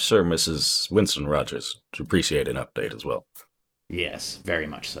 I'm sure Mrs. Winston Rogers would appreciate an update as well. Yes, very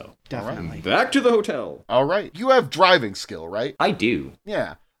much so. Definitely. Back to the hotel. All right. You have driving skill, right? I do.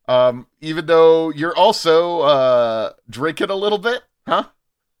 Yeah. Even though you're also drinking a little bit, huh?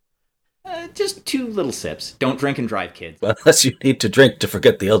 Just 2 little sips. Don't drink and drive, kids. Unless you need to drink to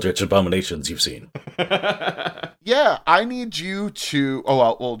forget the eldritch abominations you've seen. Yeah, I need you to...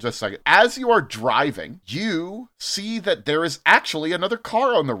 Oh, well, just a second. As you are driving, you see that there is actually another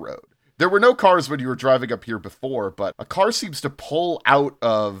car on the road. There were no cars when you were driving up here before, but a car seems to pull out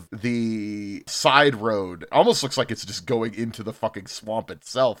of the side road. Almost looks like it's just going into the fucking swamp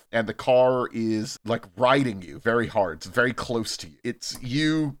itself. And the car is, like, riding you very hard. It's very close to you.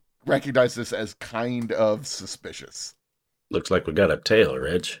 You recognize this as kind of suspicious. Looks like we got a tail,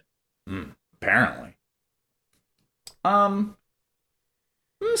 Reg. Apparently.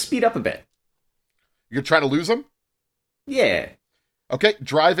 Speed up a bit. You're trying to lose him? Yeah. Okay,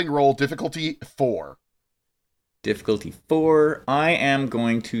 driving roll, difficulty 4. Difficulty 4. I am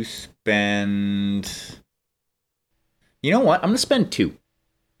going to spend... You know what? I'm going to spend 2.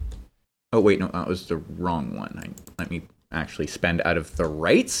 Oh, wait, no, that was the wrong one. Let me actually spend out of the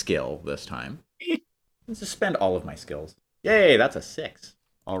right skill this time. Let's just spend all of my skills. Yay, that's a 6.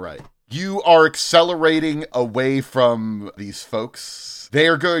 All right. You are accelerating away from these folks. They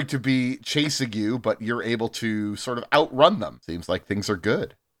are going to be chasing you, but you're able to sort of outrun them. Seems like things are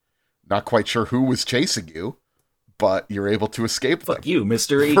good. Not quite sure who was chasing you, but you're able to escape them. Fuck you,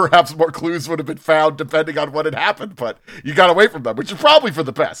 mystery. Perhaps more clues would have been found depending on what had happened, but you got away from them, which is probably for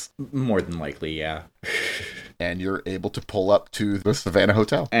the best. More than likely, yeah. And you're able to pull up to the Savannah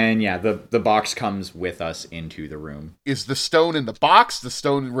Hotel. And yeah, the box comes with us into the room. Is the stone in the box? The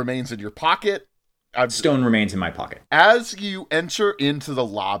stone remains in your pocket? Stone remains in my pocket. As you enter into the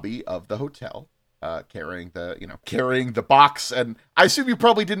lobby of the hotel, carrying the box, and I assume you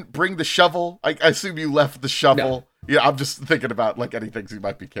probably didn't bring the shovel. I assume you left the shovel. No. Yeah, I'm just thinking about like any things you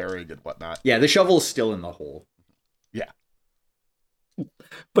might be carrying and whatnot. Yeah, the shovel's still in the hole. Yeah.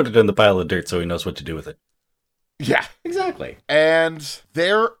 Put it in the pile of dirt so he knows what to do with it. Yeah. Exactly. And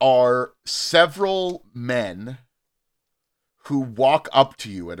there are several men who walk up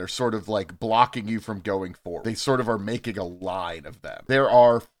to you and are sort of like blocking you from going forward. They sort of are making a line of them. There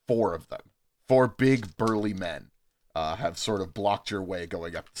are 4 of them. 4 big burly men have sort of blocked your way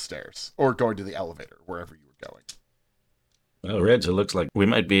going up the stairs or going to the elevator, wherever you were going. Well, Reg, it looks like we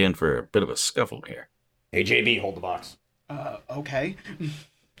might be in for a bit of a scuffle here. Hey, JB, hold the box. Okay.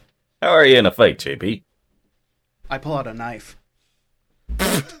 How are you in a fight, JP? I pull out a knife.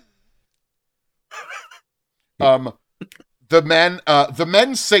 The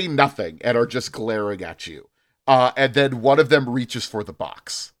men say nothing and are just glaring at you. And then one of them reaches for the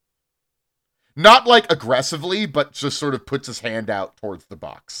box. Not like aggressively, but just sort of puts his hand out towards the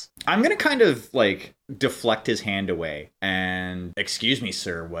box. I'm gonna kind of like deflect his hand away and, excuse me,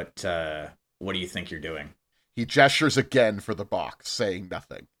 sir, what do you think you're doing? He gestures again for the box, saying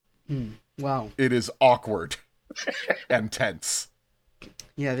nothing. Wow. It is awkward and tense.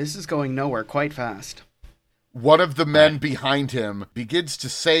 Yeah, this is going nowhere quite fast. One of the men behind him begins to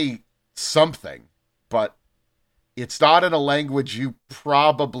say something, but it's not in a language you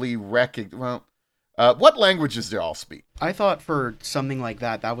probably recognize. Well, what languages do y'all speak? I thought for something like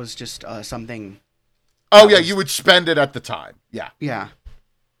that was just something... Oh, yeah, you would spend it at the time. Yeah. Yeah.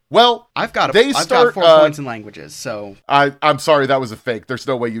 Well, I've got 4 points in languages, so... I'm sorry, that was a fake. There's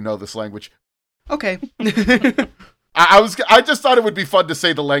no way you know this language. Okay. I just thought it would be fun to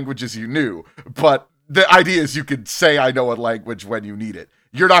say the languages you knew, but the idea is you could say I know a language when you need it.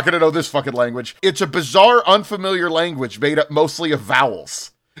 You're not going to know this fucking language. It's a bizarre, unfamiliar language made up mostly of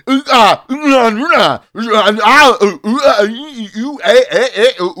vowels.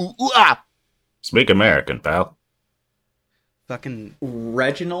 Speak American, pal. Fucking...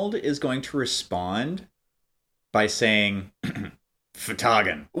 Reginald is going to respond by saying,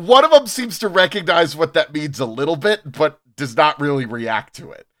 Fatagan. One of them seems to recognize what that means a little bit, but does not really react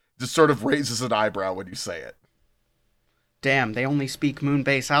to it. Just sort of raises an eyebrow when you say it. Damn, they only speak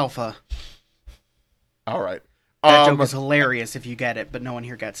Moonbase Alpha. All right. That joke is hilarious if you get it, but no one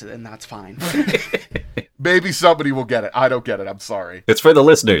here gets it, and that's fine. Maybe somebody will get it. I don't get it. I'm sorry. It's for the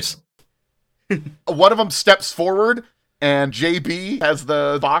listeners. One of them steps forward, and JB has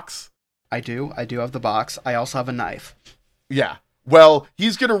the box. I do have the box. I also have a knife. Yeah. Well,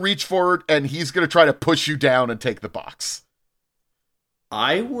 he's going to reach forward, and he's going to try to push you down and take the box.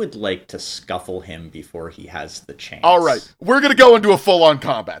 I would like to scuffle him before he has the chance. All right. We're going to go into a full-on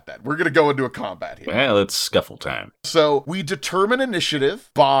combat then. We're going to go into a combat here. Well, it's scuffle time. So we determine initiative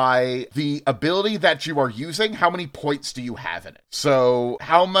by the ability that you are using. How many points do you have in it? So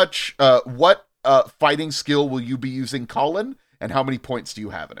how much, what fighting skill will you be using, Colin? And how many points do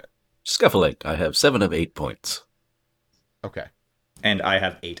you have in it? Scuffling. I have 7 of 8 points. Okay. And I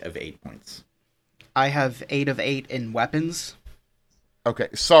have 8 of 8 points. I have 8 of 8 in weapons. Okay,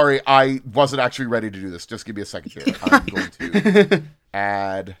 sorry, I wasn't actually ready to do this. Just give me a second here. I'm going to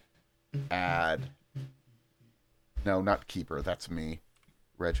add. No, not keeper. That's me.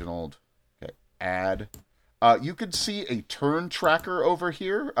 Reginald. Okay, add. You can see a turn tracker over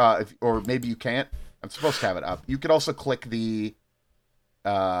here, or maybe you can't. I'm supposed to have it up. You can also click the.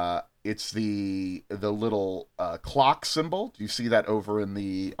 It's the little clock symbol. Do you see that over on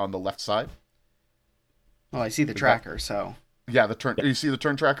the left side? Well, I see the tracker, so. Yeah, the turn. You see the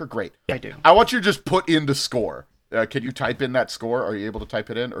turn tracker? Great. I do. I want you to just put in the score. Can you type in that score? Are you able to type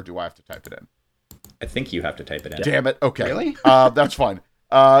it in, or do I have to type it in? I think you have to type it in. Damn it. Okay. Really? That's fine.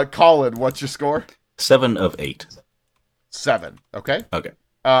 Colin, what's your score? 7 of 8. 7. Okay. Okay.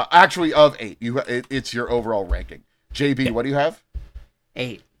 Actually, of 8. It's your overall ranking. JB, what do you have?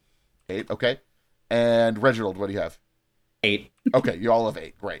 8. 8. Okay. And Reginald, what do you have? 8. Okay, you all have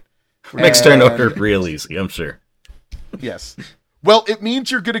 8. Great. Makes turn order real easy, I'm sure. Yes. Well, it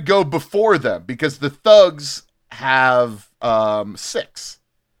means you're going to go before them because the thugs have 6.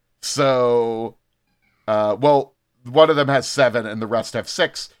 So, well, one of them has 7 and the rest have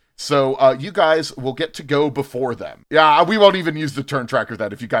 6. So you guys will get to go before them. Yeah, we won't even use the turn tracker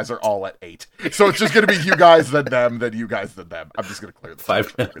then if you guys are all at 8. So it's just going to be you guys, then them, then you guys, then them. I'm just going to clear this.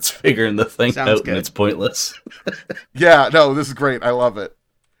 5 minutes figuring the thing Sounds out good. and it's pointless. Yeah, no, this is great. I love it.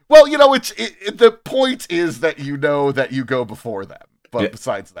 Well, you know, the point is that you know that you go before them. But Yeah.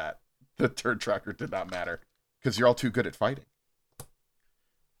 besides that, the turn tracker did not matter because you're all too good at fighting.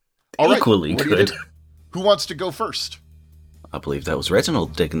 All right, Equally what do you good. do? Who wants to go first? I believe that was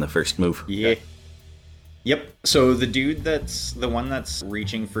Reginald taking the first move. Yeah. Yep. So the dude that's the one that's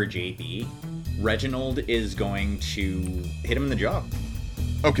reaching for JB, Reginald is going to hit him in the jaw.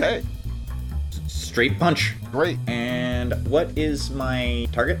 Okay, Straight punch. great. And what is my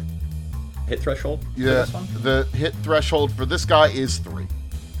target? Hit threshold for Yeah, this one? the hit threshold for this guy is 3.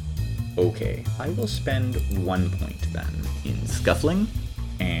 Okay. I will spend 1 point then in scuffling.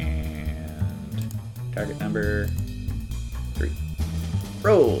 And target number 3.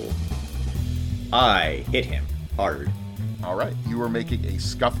 Roll. I hit him hard. All right, you are making a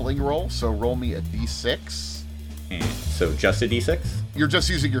scuffling roll, so roll me a d6. And so just a d6? You're just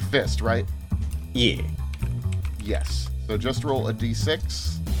using your fist, right? Yeah. Yes. So just roll a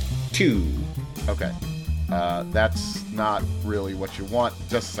d6. 2. Okay. That's not really what you want.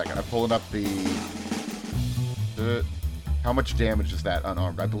 Just a second. I'm pulling up the... How much damage is that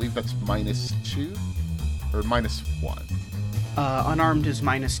unarmed? I believe that's -2 or -1. Unarmed is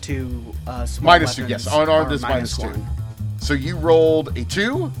 -2. Small -2, yes. weapons Unarmed are is -2. -1. So you rolled a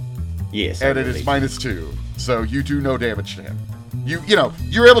 2, Yes. and it is -2. So you do no damage to him.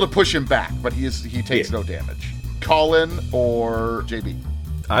 You're able to push him back, but he takes no damage. Colin or JB?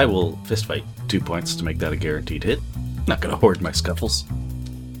 I will fist fight 2 points to make that a guaranteed hit. Not gonna hoard my scuffles.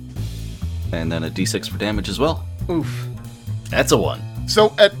 And then a d6 for damage as well. Oof. That's a 1.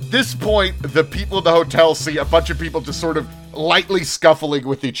 So at this point, the people in the hotel see a bunch of people just sort of lightly scuffling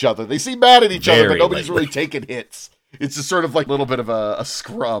with each other. They seem mad at each other, but Very nobody's lightly. really taking hits. It's just sort of like a little bit of a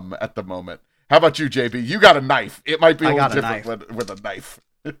scrum at the moment. How about you, JB? You got a knife. It might be a I little got a different with a knife.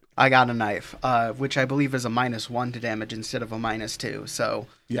 I got a knife, which I believe is a -1 to damage instead of a -2. So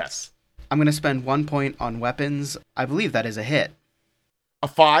Yes. I'm going to spend 1 point on weapons. I believe that is a hit. A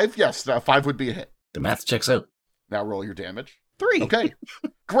 5? Yes, a 5 would be a hit. The math checks out. Now roll your damage. 3. Okay.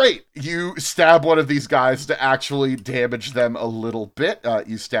 Great. You stab one of these guys to actually damage them a little bit.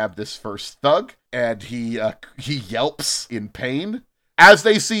 You stab this first thug, and he yelps in pain. As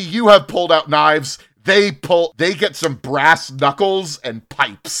they see you have pulled out knives, they get some brass knuckles and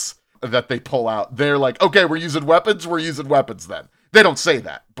pipes that they pull out. They're like, okay, we're using weapons then. They don't say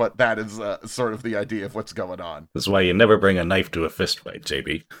that, but that is sort of the idea of what's going on. This is why you never bring a knife to a fist fight,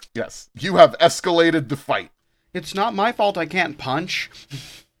 JB. Yes. You have escalated the fight. It's not my fault I can't punch.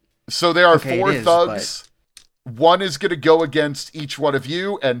 So there are Okay, 4 it is, thugs. 1 is going to go against each one of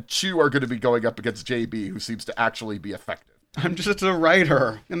you, and 2 are going to be going up against JB, who seems to actually be effective. I'm just a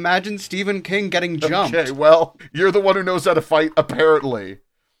writer. Imagine Stephen King getting jumped. Okay, well, you're the one who knows how to fight, apparently,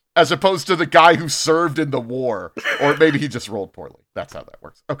 as opposed to the guy who served in the war. Or maybe he just rolled poorly. That's how that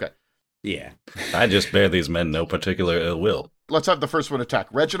works. Okay, Yeah. I just bear these men no particular ill will. let's have the first one attack.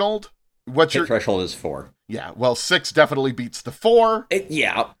 Reginald, what's Hit your... threshold is 4. Yeah, well, 6 definitely beats the 4,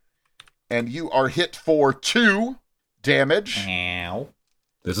 Yeah. and you are hit for 2 damage. Ow.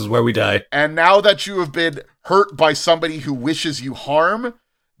 This is where we die. And now that you have been hurt by somebody who wishes you harm,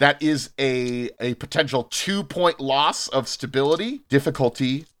 that is a potential 2-point loss of stability.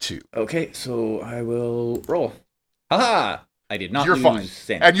 Difficulty 2. Okay, so I will roll. Haha! I did not You're lose fine.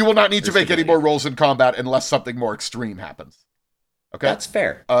 sanity. And you will not need to Or make any stability. more rolls in combat unless something more extreme happens. Okay? That's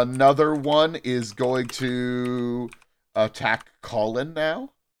fair. Another one is going to attack Colin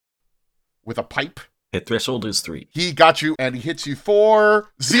now with a pipe. Hit threshold is 3. He got you, and he hits you for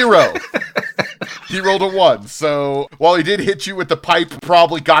 0. He rolled a 1. So while he did hit you with the pipe,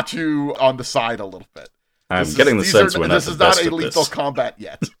 probably got you on the side a little bit. I'm getting the sense we're not This the is not best a at lethal this. combat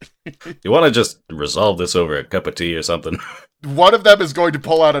yet. You want to just resolve this over a cup of tea or something? One of them is going to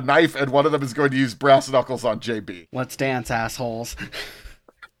pull out a knife, and one of them is going to use brass knuckles on JB. Let's dance, assholes.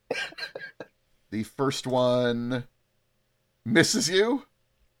 The first one misses you.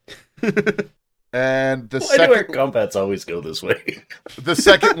 And the Why do our second combats always go this way? the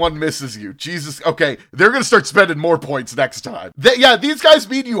second one misses you. Jesus. Okay, they're going to start spending more points next time. These guys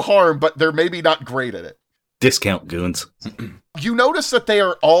mean you harm, but they're maybe not great at it. Discount goons. You notice that they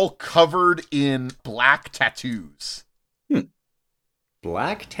are all covered in black tattoos.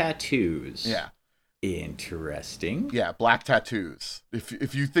 Black tattoos. Yeah. Interesting. Yeah, black tattoos.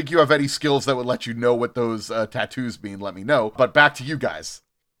 If you think you have any skills that would let you know what those tattoos mean, let me know. But back to you guys.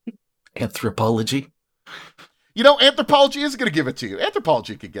 Anthropology. You know, anthropology is going to give it to you.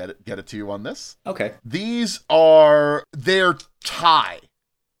 Anthropology could get it to you on this. Okay. They're Thai.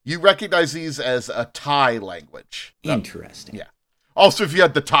 You recognize these as a Thai language. Interesting. Yeah. Also, if you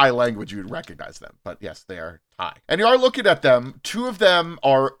had the Thai language, you would recognize them. But yes, they are Thai. And you are looking at them. 2 of them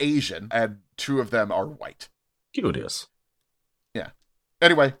are Asian, and 2 of them are white. Curious. Yeah.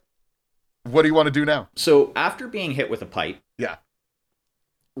 Anyway, what do you want to do now? So after being hit with a pipe, Yeah.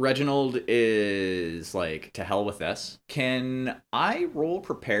 Reginald is like, to hell with this. Can I roll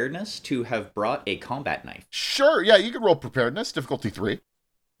preparedness to have brought a combat knife? Sure. Yeah, you can roll preparedness. Difficulty 3.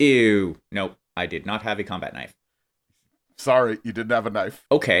 Ew. Nope. I did not have a combat knife. Sorry, you didn't have a knife.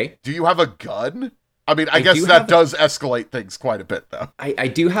 Okay. Do you have a gun? I mean, I I guess do that have- does escalate things quite a bit, though. I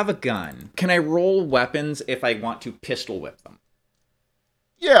do have a gun. Can I roll weapons if I want to pistol whip them?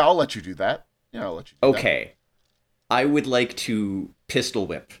 Yeah, I'll let you do that. Yeah, I'll let you do Okay. I would like to pistol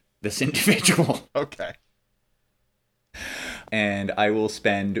whip this individual. that. Okay. And I will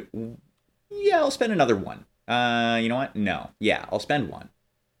spend... Yeah, I'll spend another 1. You know what? No. Yeah, I'll spend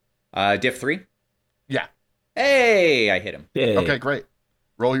 1. Diff 3? Yeah. Hey, I hit him. Yay. Okay, great.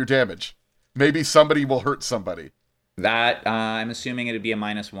 Roll your damage. Maybe somebody will hurt somebody. That, I'm assuming it'd be a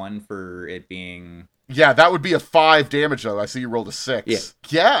 -1 for it being... Yeah, that would be a 5 damage, though. I see you rolled a 6.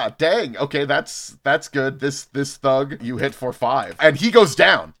 Yeah, dang. Okay, that's good. This thug, you hit for 5. And he goes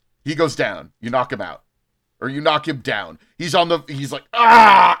down. You knock him out. Or you knock him down. He's like,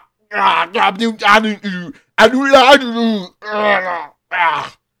 ah!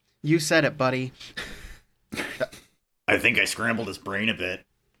 You said it, buddy. I think I scrambled his brain a bit.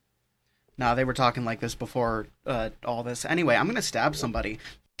 Nah, they were talking like this before all this. Anyway, I'm gonna stab somebody.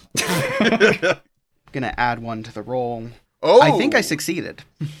 Gonna add 1 to the roll. Oh! I think I succeeded.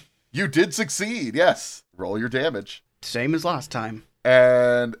 You did succeed, yes. Roll your damage. Same as last time.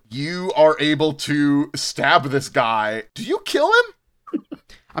 And you are able to stab this guy. Do you kill him?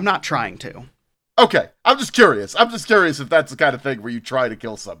 I'm not trying to. Okay, I'm just curious if that's the kind of thing where you try to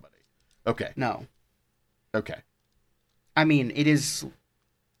kill somebody. Okay. No. Okay. I mean, it is,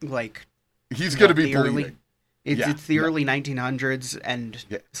 like... He's going to be bleeding. It's the early 1900s, and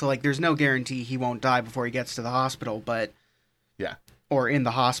Yeah. so, like, there's no guarantee he won't die before he gets to the hospital, but... Yeah. Or in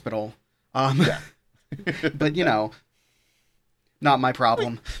the hospital. Yeah. But, you know, not my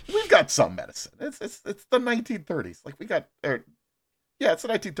problem. We've got some medicine. It's the 1930s. Like, it's the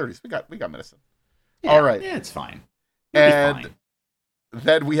 1930s. We got medicine. Yeah, All right. Yeah, it's fine. It'll be And fine.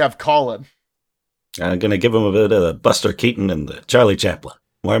 then we have Colin. I'm gonna give him a bit of the Buster Keaton and the Charlie Chaplin.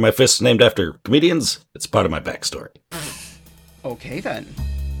 Why are my fists named after comedians? It's part of my backstory. Okay, then.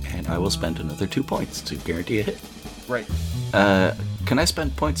 And I will spend another 2 points to guarantee a hit. Right. Can I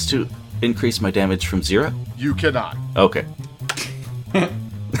spend points to increase my damage from 0? You cannot. Okay.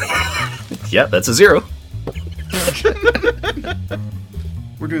 Yeah, that's a 0.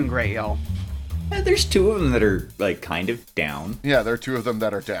 We're doing great, y'all. There's 2 of them that are, like, kind of down. Yeah, there are 2 of them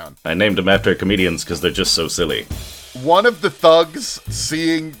that are down. I named them after comedians because they're just so silly. One of the thugs,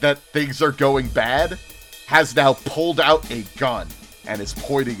 seeing that things are going bad, has now pulled out a gun and is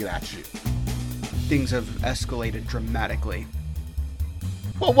pointing it at you. Things have escalated dramatically.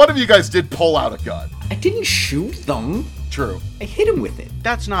 Well, one of you guys did pull out a gun. I didn't shoot them. True. I hit him with it.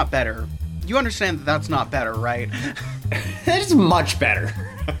 That's not better. You understand that that's not better, right? That is much better.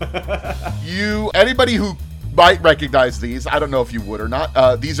 Anybody who might recognize these, I don't know if you would or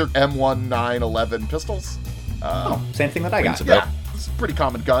not, these are M1911 pistols. Same thing that I got. Yeah, it's a pretty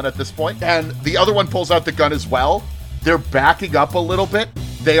common gun at this point. And the other one pulls out the gun as well. They're backing up a little bit.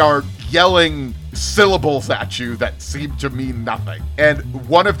 They are yelling syllables at you that seem to mean nothing. And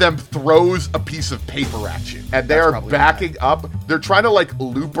one of them throws a piece of paper at you. And they That's are probably backing up. They're trying to like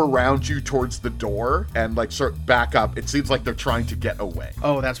loop around you towards the door and like sort of back up. It seems like they're trying to get away.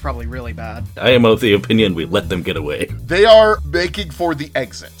 Oh, that's probably really bad. I am of the opinion we let them get away. They are making for the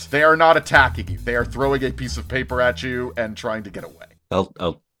exit. They are not attacking you. They are throwing a piece of paper at you and trying to get away.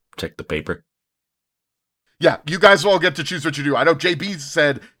 I'll check the paper. Yeah, you guys all get to choose what you do. I know JB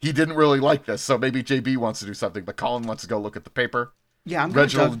said he didn't really like this, so maybe JB wants to do something, but Colin wants to go look at the paper. Yeah, I'm gonna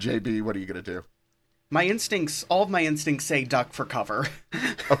Reginald duck. and JB, what are you going to do? All of my instincts say duck for cover.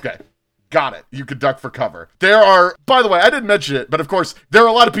 Okay, got it. You can duck for cover. There are, by the way, I didn't mention it, but of course, there are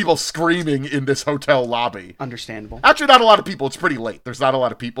a lot of people screaming in this hotel lobby. Understandable. Actually, not a lot of people. It's pretty late. There's not a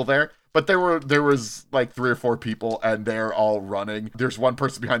lot of people there, but there was like 3 or 4 people, and they're all running. There's one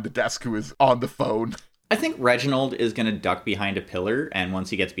person behind the desk who is on the phone. I think Reginald is going to duck behind a pillar, and once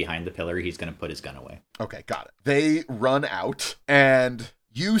he gets behind the pillar, he's going to put his gun away. Okay, got it. They run out, and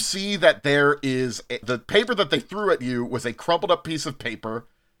you see that there is the paper that they threw at you was a crumpled up piece of paper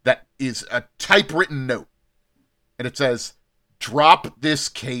that is a typewritten note. And it says, "Drop this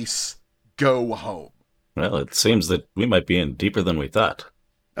case, go home." Well, it seems that we might be in deeper than we thought.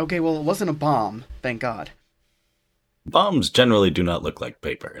 Okay, well, it wasn't a bomb, thank God. Bombs generally do not look like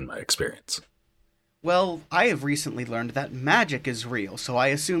paper, in my experience. Well, I have recently learned that magic is real, so I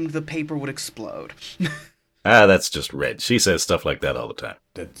assumed the paper would explode. That's just Red. She says stuff like that all the time.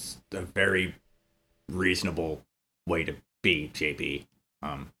 That's a very reasonable way to be, JP.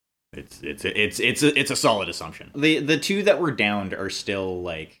 It's a solid assumption. The 2 that were downed are still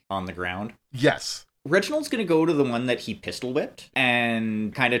like on the ground. Yes. Reginald's gonna go to the one that he pistol whipped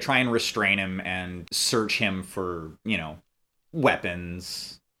and kind of try and restrain him and search him for,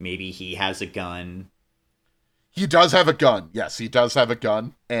 weapons. Maybe he has a gun. He does have a gun. Yes, he does have a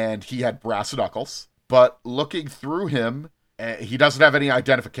gun, and he had brass knuckles. But looking through him, he doesn't have any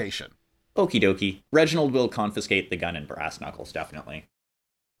identification. Okie dokie. Reginald will confiscate the gun and brass knuckles, definitely.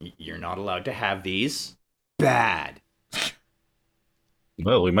 You're not allowed to have these. Bad.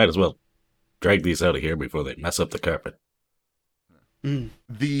 Well, we might as well drag these out of here before they mess up the carpet.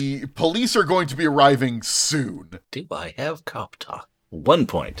 The police are going to be arriving soon. Do I have cop talk? 1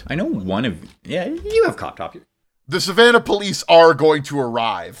 point. I know one of... Yeah, you have cop top. The Savannah police are going to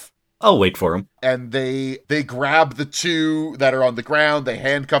arrive I'll wait for him. And they grab the two that are on the ground, they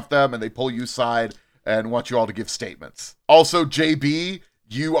handcuff them, and they pull you aside and want you all to give statements. Also, JB,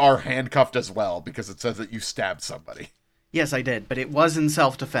 you are handcuffed as well because it says that you stabbed somebody. Yes, I did, but it was in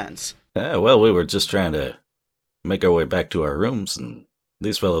self-defense. Well, we were just trying to make our way back to our rooms, and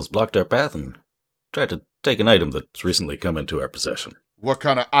these fellows blocked our path and tried to take an item that's recently come into our possession. What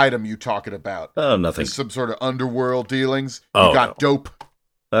kind of item you talking about? Oh, nothing. Some sort of underworld dealings? Oh, you got no. dope?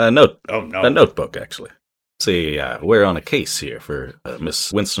 Oh, no. A notebook, actually. See, we're on a case here for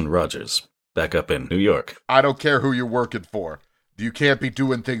Miss Winston Rogers, back up in New York. I don't care who you're working for. You can't be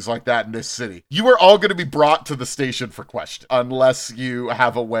doing things like that in this city. You are all going to be brought to the station for question, unless you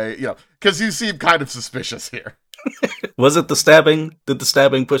have a way, because you seem kind of suspicious here. Was it the stabbing? Did the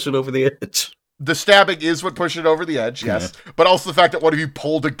stabbing push it over the edge? The stabbing is what pushed it over the edge, yes. Yeah. But also the fact that one of you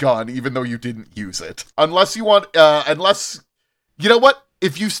pulled a gun, even though you didn't use it. Unless you want, you know what?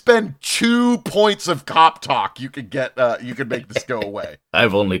 If you spend 2 points of cop talk, you can make this go away.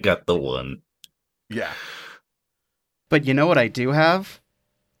 I've only got the one. Yeah. But you know what I do have?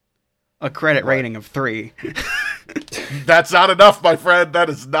 A credit rating of 3. That's not enough, my friend. That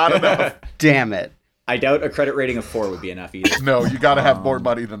is not enough. Damn it. I doubt a credit rating of 4 would be enough either. No, you gotta have more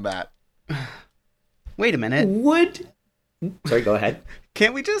money than that. Wait a minute. Sorry, go ahead.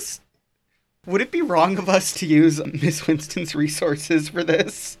 Can't we just... Would it be wrong of us to use Miss Winston's resources for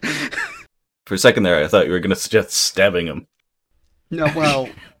this? For a second there, I thought you were going to suggest stabbing him. No, well...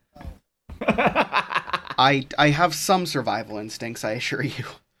 I have some survival instincts, I assure you.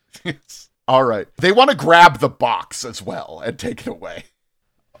 All right. They want to grab the box as well and take it away.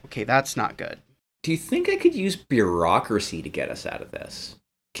 Okay, that's not good. Do you think I could use bureaucracy to get us out of this?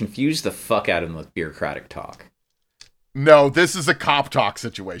 Confuse the fuck out of them with bureaucratic talk. No, this is a cop talk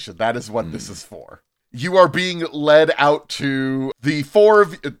situation. That is what this is for. You are being led out to the 4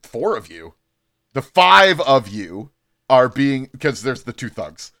 of you. The 5 of you are being, because there's the 2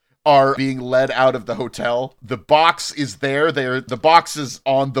 thugs, are being led out of the hotel. The box is there. The box is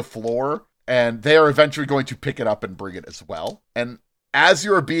on the floor, and they are eventually going to pick it up and bring it as well. And as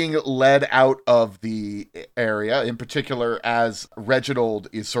you are being led out of the area, in particular, as Reginald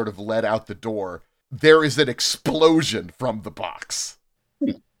is sort of led out the door, there is an explosion from the box.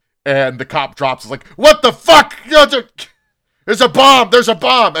 And the cop drops, like, what the fuck? There's a bomb! There's a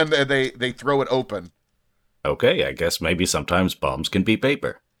bomb! And they throw it open. Okay, I guess maybe sometimes bombs can be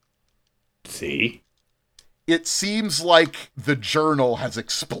paper. See? It seems like the journal has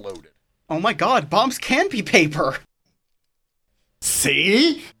exploded. Oh my god, bombs can be paper!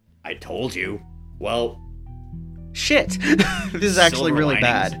 See? I told you. Well... Shit! This is actually really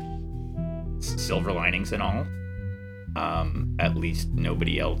bad. Silver linings and all. At least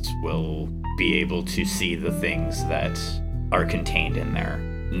nobody else will be able to see the things that are contained in there.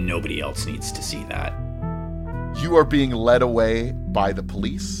 Nobody else needs to see that. You are being led away by the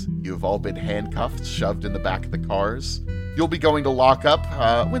police. You have all been handcuffed, shoved in the back of the cars. You'll be going to lock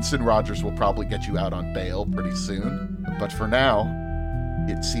up. Winston Rogers will probably get you out on bail pretty soon. But for now,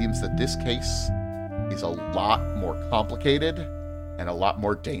 it seems that this case is a lot more complicated and a lot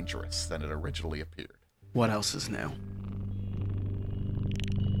more dangerous than it originally appeared. What else is new?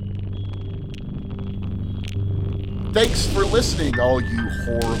 Thanks for listening, all you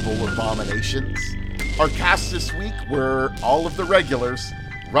horrible abominations. Our cast this week were all of the regulars: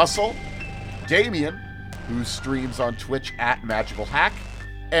 Russell, Damien, who streams on Twitch at Magical Hack,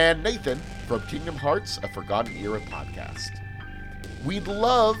 and Nathan from Kingdom Hearts, a Forgotten Era podcast. We'd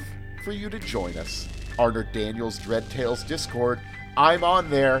love for you to join us on our Daniel's Dread Tales Discord. I'm on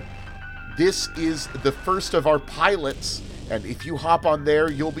there. This is the first of our pilots, and if you hop on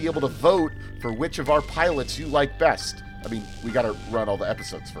there, you'll be able to vote for which of our pilots you like best. I mean, we gotta run all the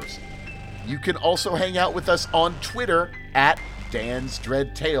episodes first. You can also hang out with us on Twitter at Dan's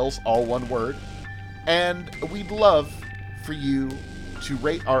Dread Tales, all one word. And we'd love for you to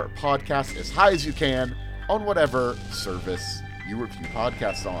rate our podcast as high as you can on whatever service you review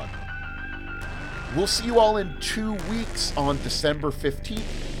podcasts on. We'll see you all in 2 weeks on December 15th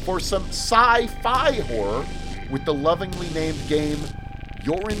for some sci-fi horror with the lovingly named game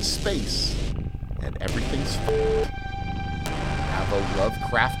You're in Space and Everything's F***ed. Have a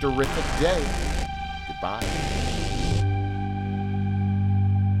Lovecraft-terrific day. Goodbye.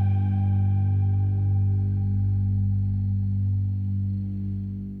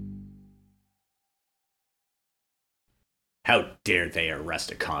 How dare they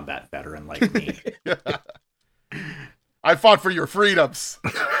arrest a combat veteran like me? I fought for your freedoms.